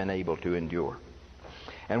not have been able to endure.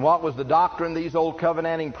 And what was the doctrine these old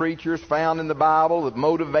covenanting preachers found in the Bible that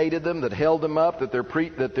motivated them, that held them up, that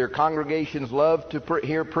their congregations loved to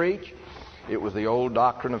hear preach? It was the old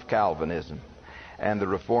doctrine of Calvinism and the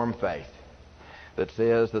Reformed faith. that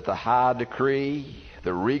says that the high decree,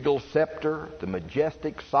 the regal scepter, the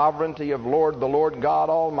majestic sovereignty of the Lord God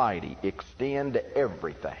Almighty extend to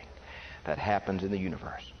everything that happens in the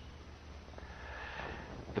universe.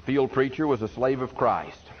 The field preacher was a slave of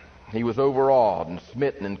Christ. He was overawed and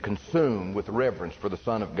smitten and consumed with reverence for the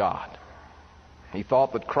Son of God. He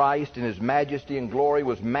thought that Christ in his majesty and glory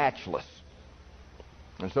was matchless.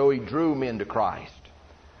 And so he drew men to Christ,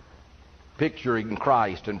 picturing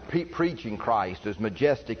Christ and preaching Christ as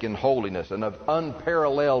majestic in holiness and of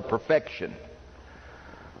unparalleled perfection.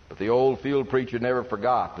 But the old field preacher never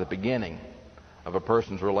forgot the beginning of a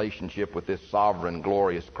person's relationship with this sovereign,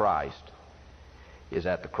 glorious Christ is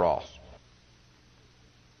at the cross.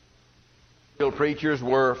 Field preachers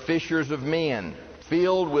were fishers of men,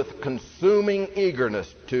 filled with consuming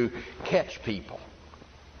eagerness to catch people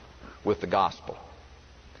with the gospel.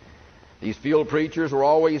 These field preachers were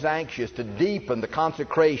always anxious to deepen the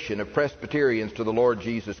consecration of Presbyterians to the Lord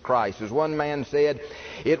Jesus Christ. As one man said,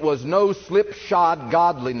 it was no slipshod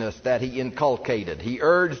godliness that he inculcated. He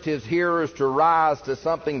urged his hearers to rise to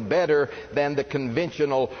something better than the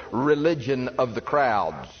conventional religion of the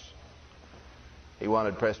crowds. He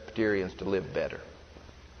wanted Presbyterians to live better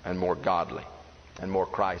and more godly and more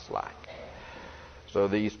Christ-like. So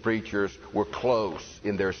these preachers were close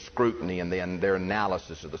in their scrutiny and in their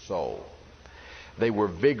analysis of the soul. They were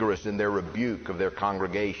vigorous in their rebuke of their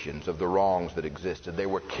congregations, of the wrongs that existed. They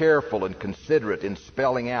were careful and considerate in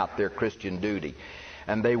spelling out their Christian duty.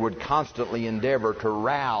 And they would constantly endeavor to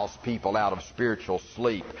rouse people out of spiritual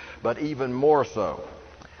sleep. But even more so,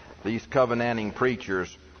 these covenanting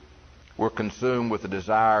preachers were consumed with the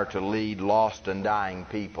desire to lead lost and dying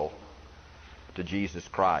people to Jesus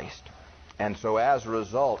Christ. And so as a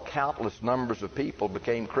result, countless numbers of people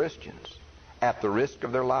became Christians at the risk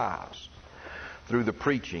of their lives through the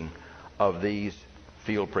preaching of these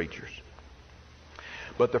field preachers.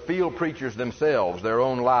 But the field preachers themselves, their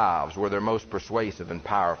own lives, were their most persuasive and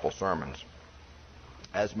powerful sermons.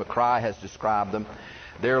 As McCry has described them,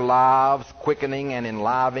 their lives, quickening and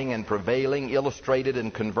enlivening and prevailing, illustrated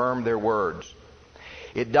and confirmed their words.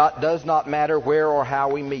 It does not matter where or how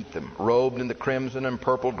we meet them, robed in the crimson and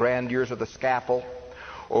purple grandeurs of the scaffold,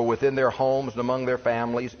 or within their homes and among their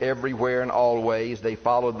families, everywhere and always they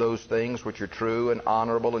followed those things which are true and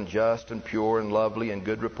honorable and just and pure and lovely and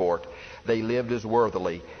good report. They lived as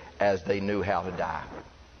worthily as they knew how to die.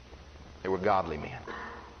 They were godly men.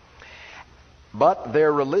 But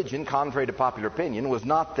their religion, contrary to popular opinion, was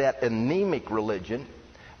not that anemic religion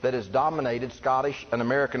that has dominated Scottish and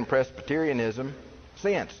American Presbyterianism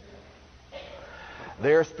since.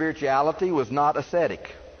 Their spirituality was not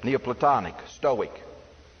ascetic, Neoplatonic, Stoic.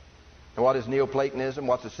 And what is Neoplatonism?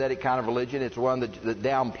 What's ascetic kind of religion? It's one that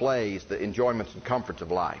downplays the enjoyments and comforts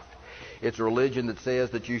of life. It's a religion that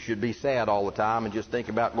says that you should be sad all the time and just think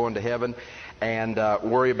about going to heaven and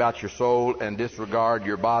worry about your soul and disregard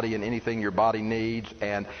your body and anything your body needs,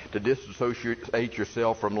 and to disassociate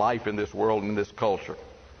yourself from life in this world and in this culture.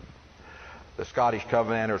 The Scottish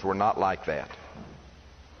Covenanters were not like that.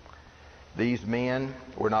 These men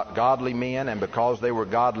were not godly men, and because they were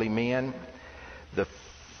godly men, the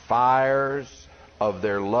fires of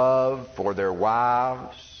their love for their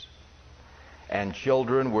wives and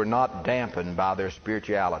children were not dampened by their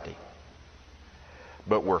spirituality,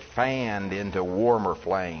 but were fanned into warmer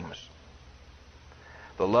flames.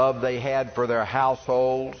 The love they had for their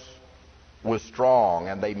households was strong,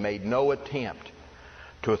 and they made no attempt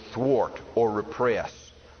to thwart or repress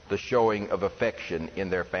the showing of affection in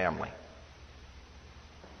their family.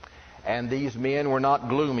 And these men were not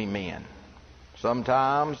gloomy men.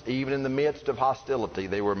 Sometimes, even in the midst of hostility,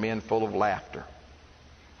 they were men full of laughter.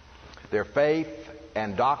 Their faith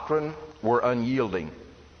and doctrine were unyielding.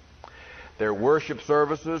 Their worship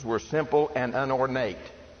services were simple and unornate,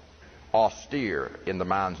 austere in the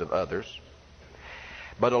minds of others.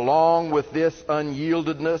 But along with this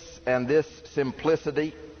unyieldedness and this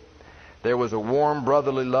simplicity, there was a warm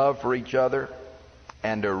brotherly love for each other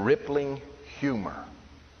and a rippling humor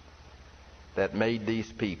that made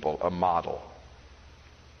these people a model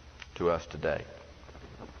to us today.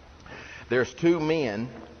 There's two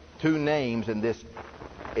names in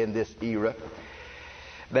this era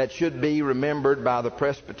that should be remembered by the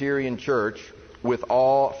Presbyterian Church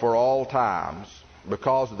for all times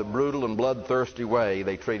because of the brutal and bloodthirsty way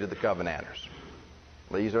they treated the Covenanters.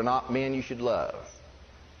 These are not men you should love,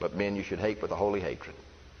 but men you should hate with a holy hatred,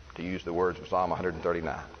 to use the words of Psalm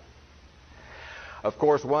 139. Of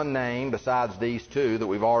course, one name besides these two that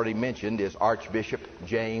we've already mentioned is Archbishop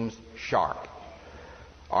James Sharp.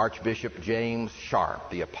 Archbishop James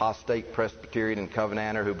Sharp, the apostate Presbyterian and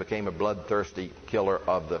Covenanter who became a bloodthirsty killer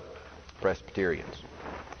of the Presbyterians.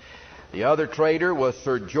 The other traitor was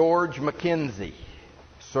Sir George Mackenzie.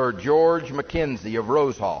 Sir George Mackenzie of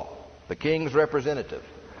Rosehall, the king's representative,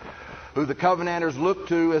 who the Covenanters looked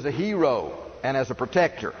to as a hero and as a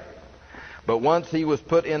protector. But once he was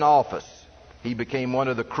put in office, he became one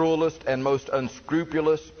of the cruelest and most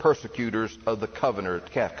unscrupulous persecutors of the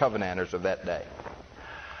Covenanters of that day.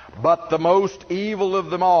 But the most evil of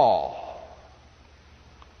them all,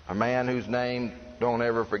 a man whose name don't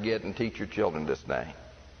ever forget and teach your children this name,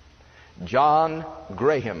 John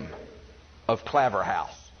Graham of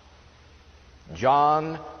Claverhouse.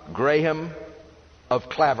 John Graham of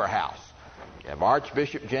Claverhouse. You have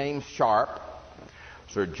Archbishop James Sharp,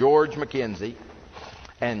 Sir George Mackenzie,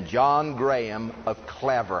 and John Graham of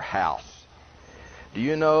Claverhouse. Do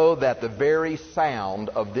you know that the very sound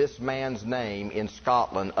of this man's name in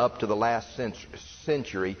Scotland up to the last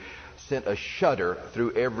century sent a shudder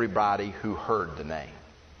through everybody who heard the name?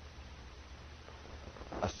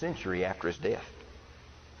 A century after his death,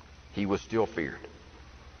 he was still feared.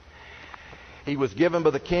 He was given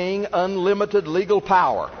by the king unlimited legal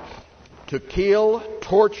power to kill,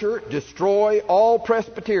 torture, destroy all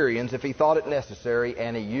Presbyterians if he thought it necessary,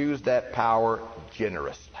 and he used that power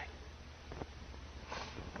generously.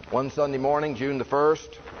 One Sunday morning, June the 1st,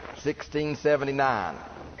 1679,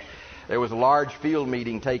 there was a large field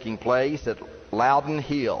meeting taking place at Loudon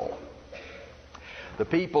Hill. The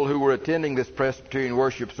people who were attending this Presbyterian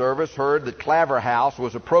worship service heard that Claverhouse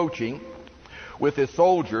was approaching with his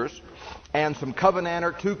soldiers and two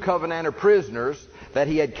Covenanter prisoners that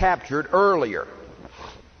he had captured earlier.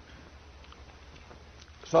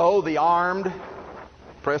 So the armed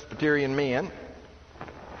Presbyterian men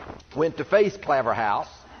went to face Claverhouse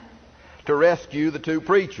to rescue the two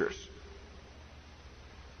preachers.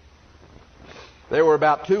 There were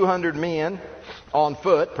about 200 men on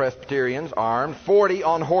foot, Presbyterians, armed, 40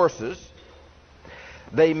 on horses.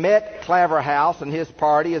 They met Claverhouse and his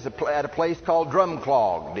party at a place called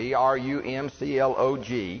Drumclog,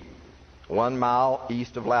 Drumclog, 1 mile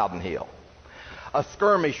east of Loudon Hill. A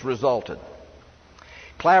skirmish resulted.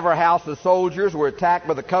 Claverhouse's soldiers were attacked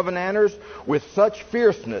by the Covenanters with such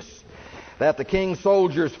fierceness that the king's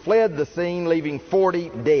soldiers fled the scene, leaving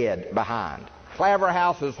 40 dead behind.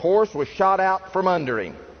 Claverhouse's horse was shot out from under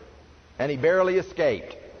him, and he barely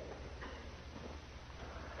escaped.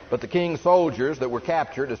 But the king's soldiers that were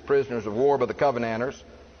captured as prisoners of war by the Covenanters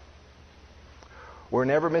were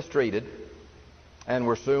never mistreated and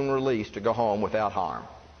were soon released to go home without harm.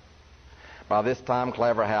 By this time,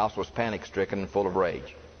 Claverhouse was panic-stricken and full of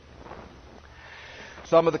rage.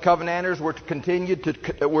 Some of the Covenanters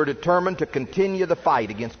were determined to continue the fight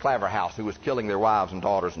against Claverhouse, who was killing their wives and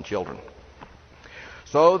daughters and children.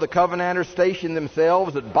 So the Covenanters stationed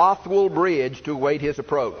themselves at Bothwell Bridge to await his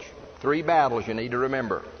approach. 3 battles you need to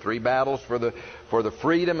remember. 3 battles for the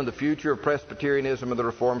freedom and the future of Presbyterianism and the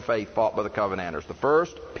Reformed faith fought by the Covenanters. The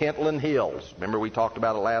first, Pentland Hills. Remember we talked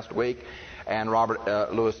about it last week, and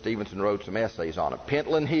Robert Louis Stevenson wrote some essays on it.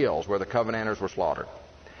 Pentland Hills, where the Covenanters were slaughtered.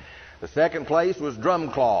 The second place was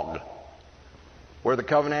Drumclog, where the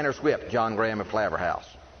Covenanters whipped John Graham of Claverhouse.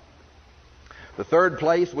 The third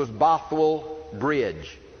place was Bothwell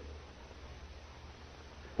Bridge,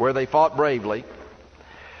 where they fought bravely,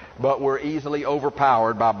 but were easily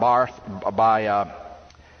overpowered by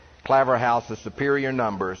Claverhouse's superior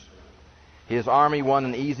numbers. His army won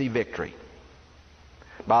an easy victory.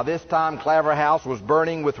 By this time, Claverhouse was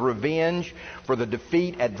burning with revenge for the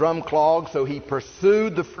defeat at Drumclog, so he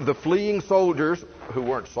pursued the fleeing soldiers, who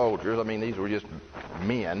weren't soldiers, these were just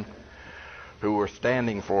men who were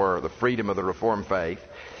standing for the freedom of the Reformed faith.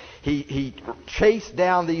 He chased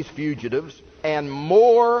down these fugitives, and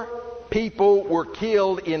more people were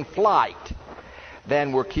killed in flight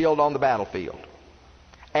than were killed on the battlefield.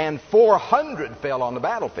 And 400 fell on the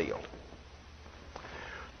battlefield.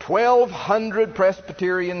 1,200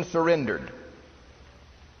 Presbyterians surrendered.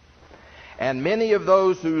 And many of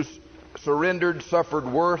those who surrendered suffered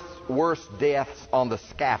worse deaths on the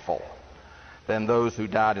scaffold than those who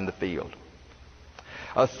died in the field.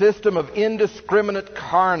 A system of indiscriminate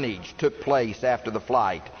carnage took place after the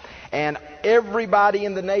flight, and everybody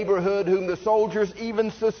in the neighborhood whom the soldiers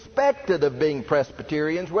even suspected of being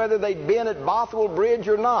Presbyterians, whether they'd been at Bothwell Bridge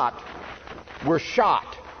or not, were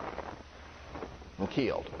shot and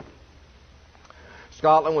killed.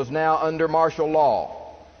 Scotland was now under martial law.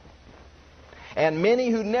 And many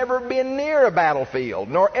who'd never been near a battlefield,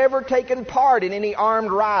 nor ever taken part in any armed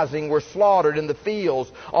rising, were slaughtered in the fields,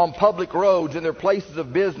 on public roads, in their places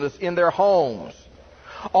of business, in their homes,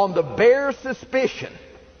 on the bare suspicion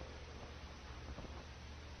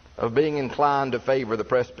of being inclined to favor the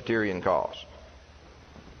Presbyterian cause.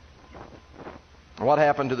 What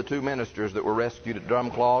happened to the two ministers that were rescued at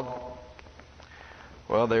Drumclog?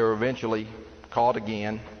 Well, they were eventually caught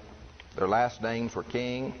again. Their last names were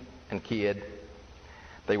King and Kidd.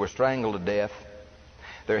 They were strangled to death.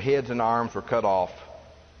 Their heads and arms were cut off,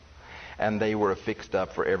 and they were affixed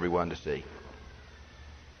up for everyone to see.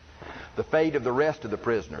 The fate of the rest of the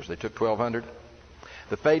prisoners, they took 1,200.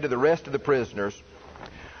 The fate of the rest of the prisoners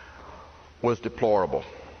was deplorable.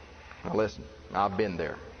 Now listen, I've been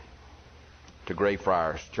there to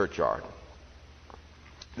Greyfriars Churchyard.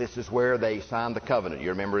 This is where they signed the covenant, you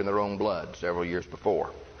remember, in their own blood several years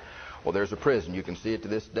before. Well, there's a prison. You can see it to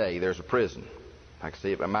this day. There's a prison. I can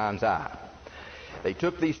see it with my mind's eye. They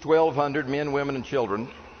took these 1,200 men, women, and children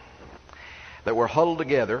that were huddled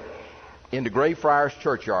together into Greyfriars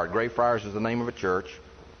Churchyard. Greyfriars is the name of a church.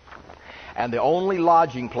 And the only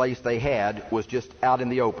lodging place they had was just out in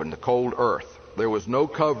the open, the cold earth. There was no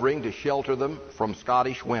covering to shelter them from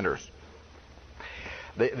Scottish winters.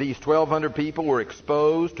 These 1,200 people were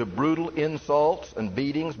exposed to brutal insults and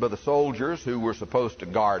beatings by the soldiers who were supposed to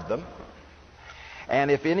guard them.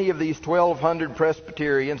 And if any of these 1,200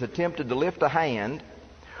 Presbyterians attempted to lift a hand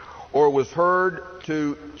or was heard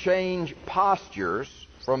to change postures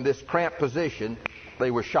from this cramped position,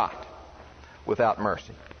 they were shot without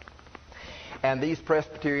mercy. And these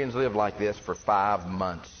Presbyterians lived like this for 5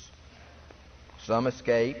 months. Some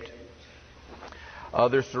escaped.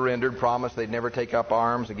 Others surrendered, promised they'd never take up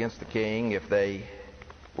arms against the king if they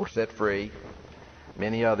were set free.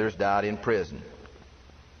 Many others died in prison.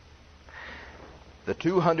 The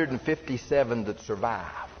 257 that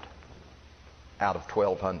survived out of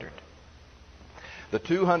 1,200. The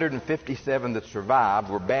 257 that survived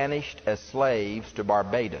were banished as slaves to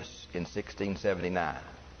Barbados in 1679.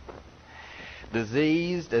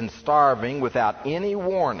 Diseased and starving without any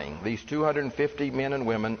warning, these 250 men and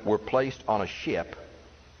women were placed on a ship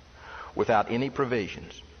without any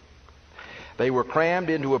provisions. They were crammed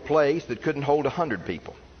into a place that couldn't hold 100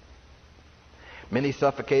 people. Many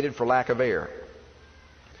suffocated for lack of air.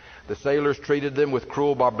 The sailors treated them with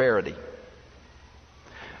cruel barbarity.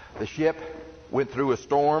 The ship went through a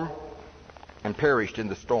storm and perished in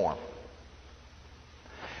the storm.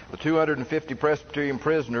 The 250 Presbyterian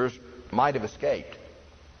prisoners might have escaped.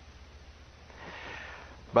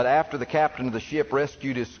 But after the captain of the ship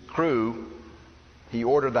rescued his crew, he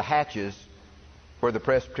ordered the hatches where the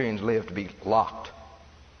Presbyterians lived to be locked.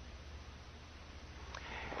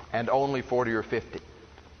 And only 40 or 50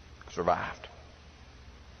 survived.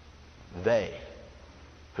 They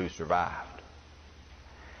who survived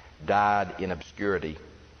died in obscurity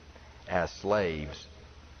as slaves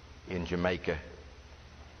in Jamaica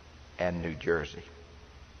and New Jersey.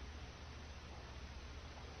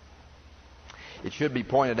 It should be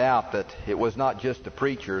pointed out that it was not just the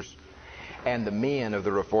preachers and the men of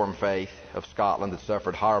the Reformed faith of Scotland that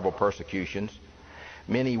suffered horrible persecutions.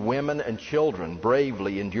 Many women and children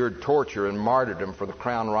bravely endured torture and martyrdom for the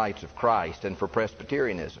crown rights of Christ and for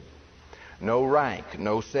Presbyterianism. No rank,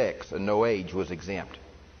 no sex, and no age was exempt.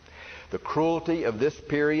 The cruelty of this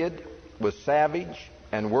period was savage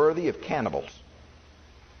and worthy of cannibals.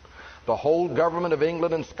 The whole government of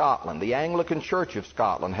England and Scotland, the Anglican Church of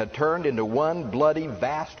Scotland, had turned into one bloody,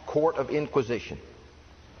 vast court of inquisition.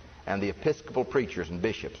 And the Episcopal preachers and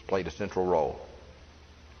bishops played a central role.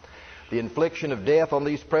 The infliction of death on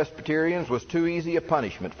these Presbyterians was too easy a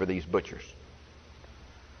punishment for these butchers.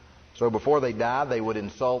 So before they died, they would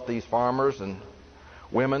insult these farmers and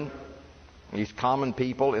women, these common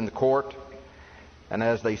people in the court. And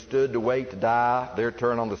as they stood to wait to die, their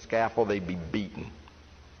turn on the scaffold, they'd be beaten.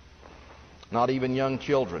 Not even young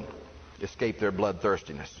children escaped their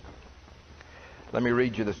bloodthirstiness. Let me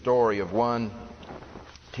read you the story of one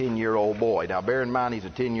 10-year-old boy. Now bear in mind he's a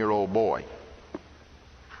 10-year-old boy.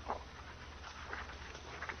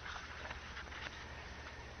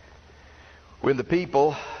 When the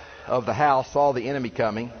people of the house saw the enemy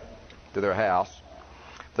coming to their house,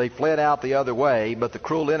 they fled out the other way, but the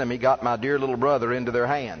cruel enemy got my dear little brother into their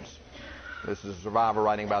hands. This is a survivor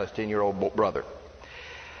writing about his 10-year-old brother.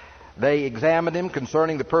 They examined him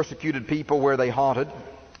concerning the persecuted people where they haunted,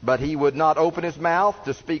 but he would not open his mouth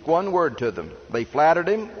to speak one word to them. They flattered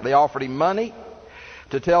him. They offered him money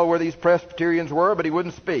to tell where these Presbyterians were, but he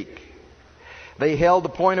wouldn't speak. They held the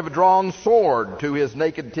point of a drawn sword to his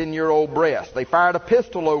naked 10-year-old breast. They fired a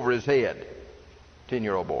pistol over his head.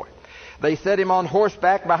 10-year-old boy. They set him on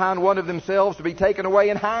horseback behind one of themselves to be taken away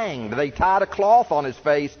and hanged. They tied a cloth on his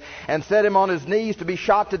face and set him on his knees to be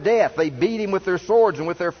shot to death. They beat him with their swords and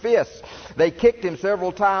with their fists. They kicked him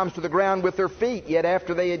several times to the ground with their feet. Yet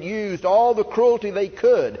after they had used all the cruelty they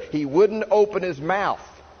could, he wouldn't open his mouth.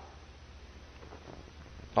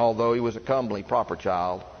 although he was a comely, proper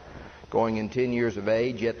child, going in 10 years of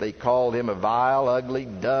age, yet they called him a vile, ugly,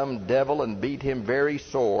 dumb devil and beat him very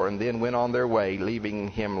sore, and then went on their way, leaving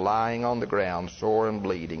him lying on the ground, sore and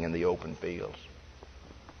bleeding in the open fields.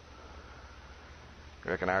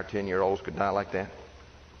 You reckon our 10-year-olds could die like that?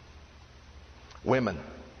 Women.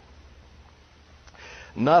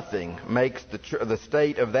 Nothing makes the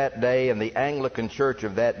state of that day and the Anglican Church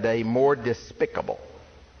of that day more despicable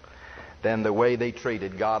than the way they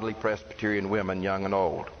treated godly Presbyterian women, young and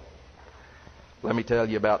old. Let me tell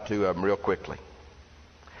you about two of them real quickly.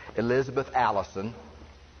 Elizabeth Allison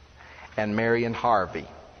and Marion Harvey.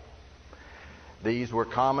 These were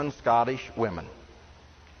common Scottish women.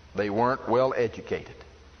 They weren't well educated.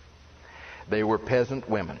 They were peasant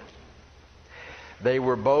women. They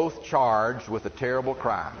were both charged with a terrible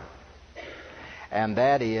crime, and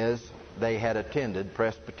that is they had attended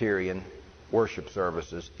Presbyterian worship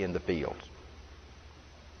services in the fields.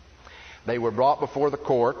 They were brought before the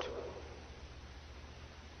court.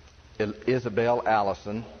 Isabel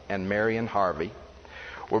Allison and Marion Harvey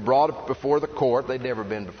were brought before the court. They'd never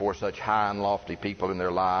been before such high and lofty people in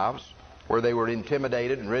their lives, where they were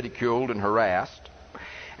intimidated and ridiculed and harassed.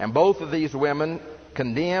 And both of these women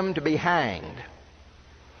condemned to be hanged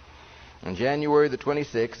on January the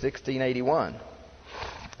 26th, 1681.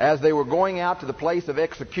 As they were going out to the place of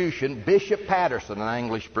execution, Bishop Patterson, an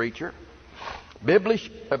English preacher,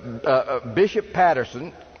 Bishop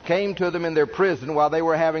Patterson came to them in their prison while they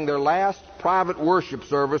were having their last private worship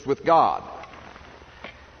service with God.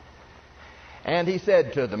 And he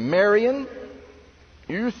said to them, "Marion,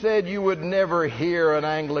 you said you would never hear an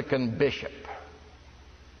Anglican bishop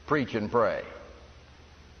preach and pray.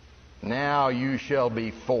 Now you shall be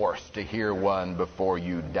forced to hear one before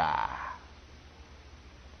you die."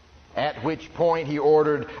 At which point he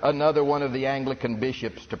ordered another one of the Anglican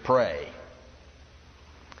bishops to pray.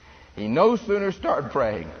 He no sooner started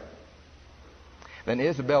praying than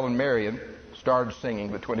Isabel and Marion started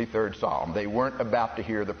singing the 23rd Psalm. They weren't about to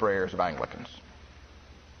hear the prayers of Anglicans.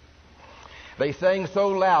 They sang so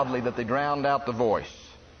loudly that they drowned out the voice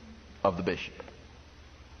of the bishop.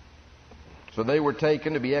 So they were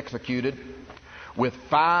taken to be executed with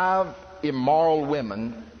 5 immoral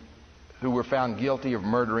women who were found guilty of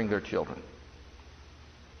murdering their children.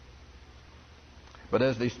 But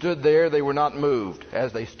as they stood there, they were not moved.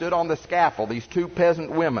 As they stood on the scaffold, these 2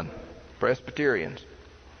 peasant women, Presbyterians,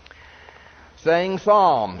 sang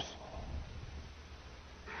psalms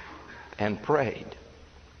and prayed.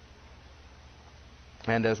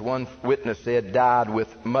 And as one witness said, died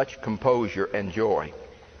with much composure and joy.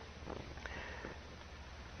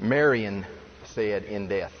 Marion said in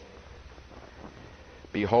death,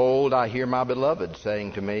 "Behold, I hear my beloved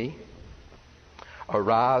saying to me,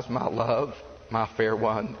 'Arise, my love, my fair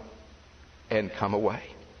one, and come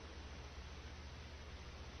away.'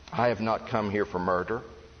 I have not come here for murder.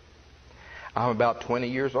 I'm about 20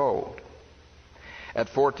 years old. At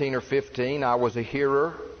 14 or 15, I was a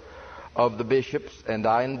hearer of the bishops, and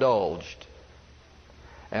I indulged.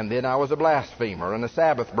 And then I was a blasphemer and a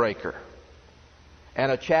Sabbath breaker.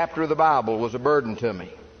 And a chapter of the Bible was a burden to me.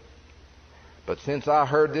 But since I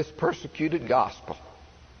heard this persecuted gospel,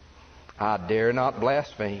 I dare not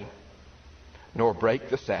blaspheme, nor break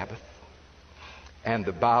the Sabbath. And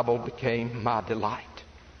the Bible became my delight."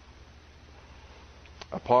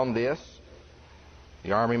 Upon this,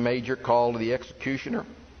 the army major called the executioner,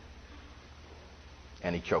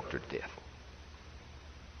 and he choked her to death.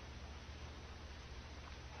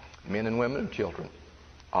 Men and women and children,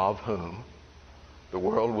 of whom the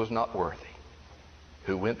world was not worthy,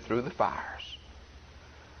 who went through the fires,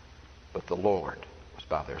 but the Lord was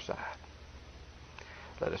by their side.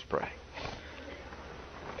 Let us pray.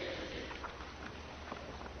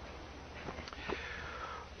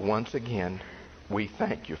 Once again, we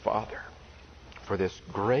thank you, Father, for this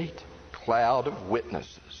great cloud of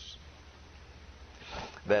witnesses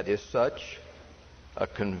that is such a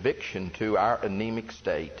conviction to our anemic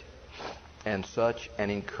state and such an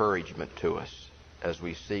encouragement to us as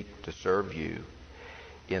we seek to serve you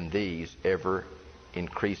in these ever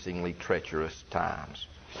increasingly treacherous times.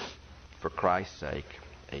 For Christ's sake,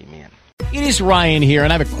 amen. It is Ryan here,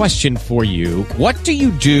 and I have a question for you. What do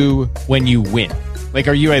you do when you win? Like,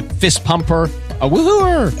 are you a fist pumper, a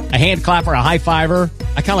woo-hooer, a hand clapper, a high-fiver?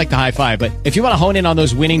 I kind of like the high-five, but if you want to hone in on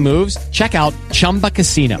those winning moves, check out Chumba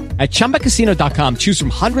Casino. At ChumbaCasino.com, choose from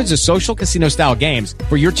hundreds of social casino-style games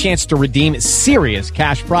for your chance to redeem serious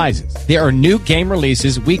cash prizes. There are new game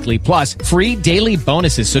releases weekly, plus free daily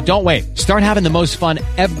bonuses. So don't wait. Start having the most fun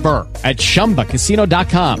ever at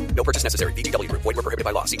ChumbaCasino.com. No purchase necessary. VGW Group. Void where prohibited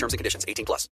by law. See terms and conditions. 18+.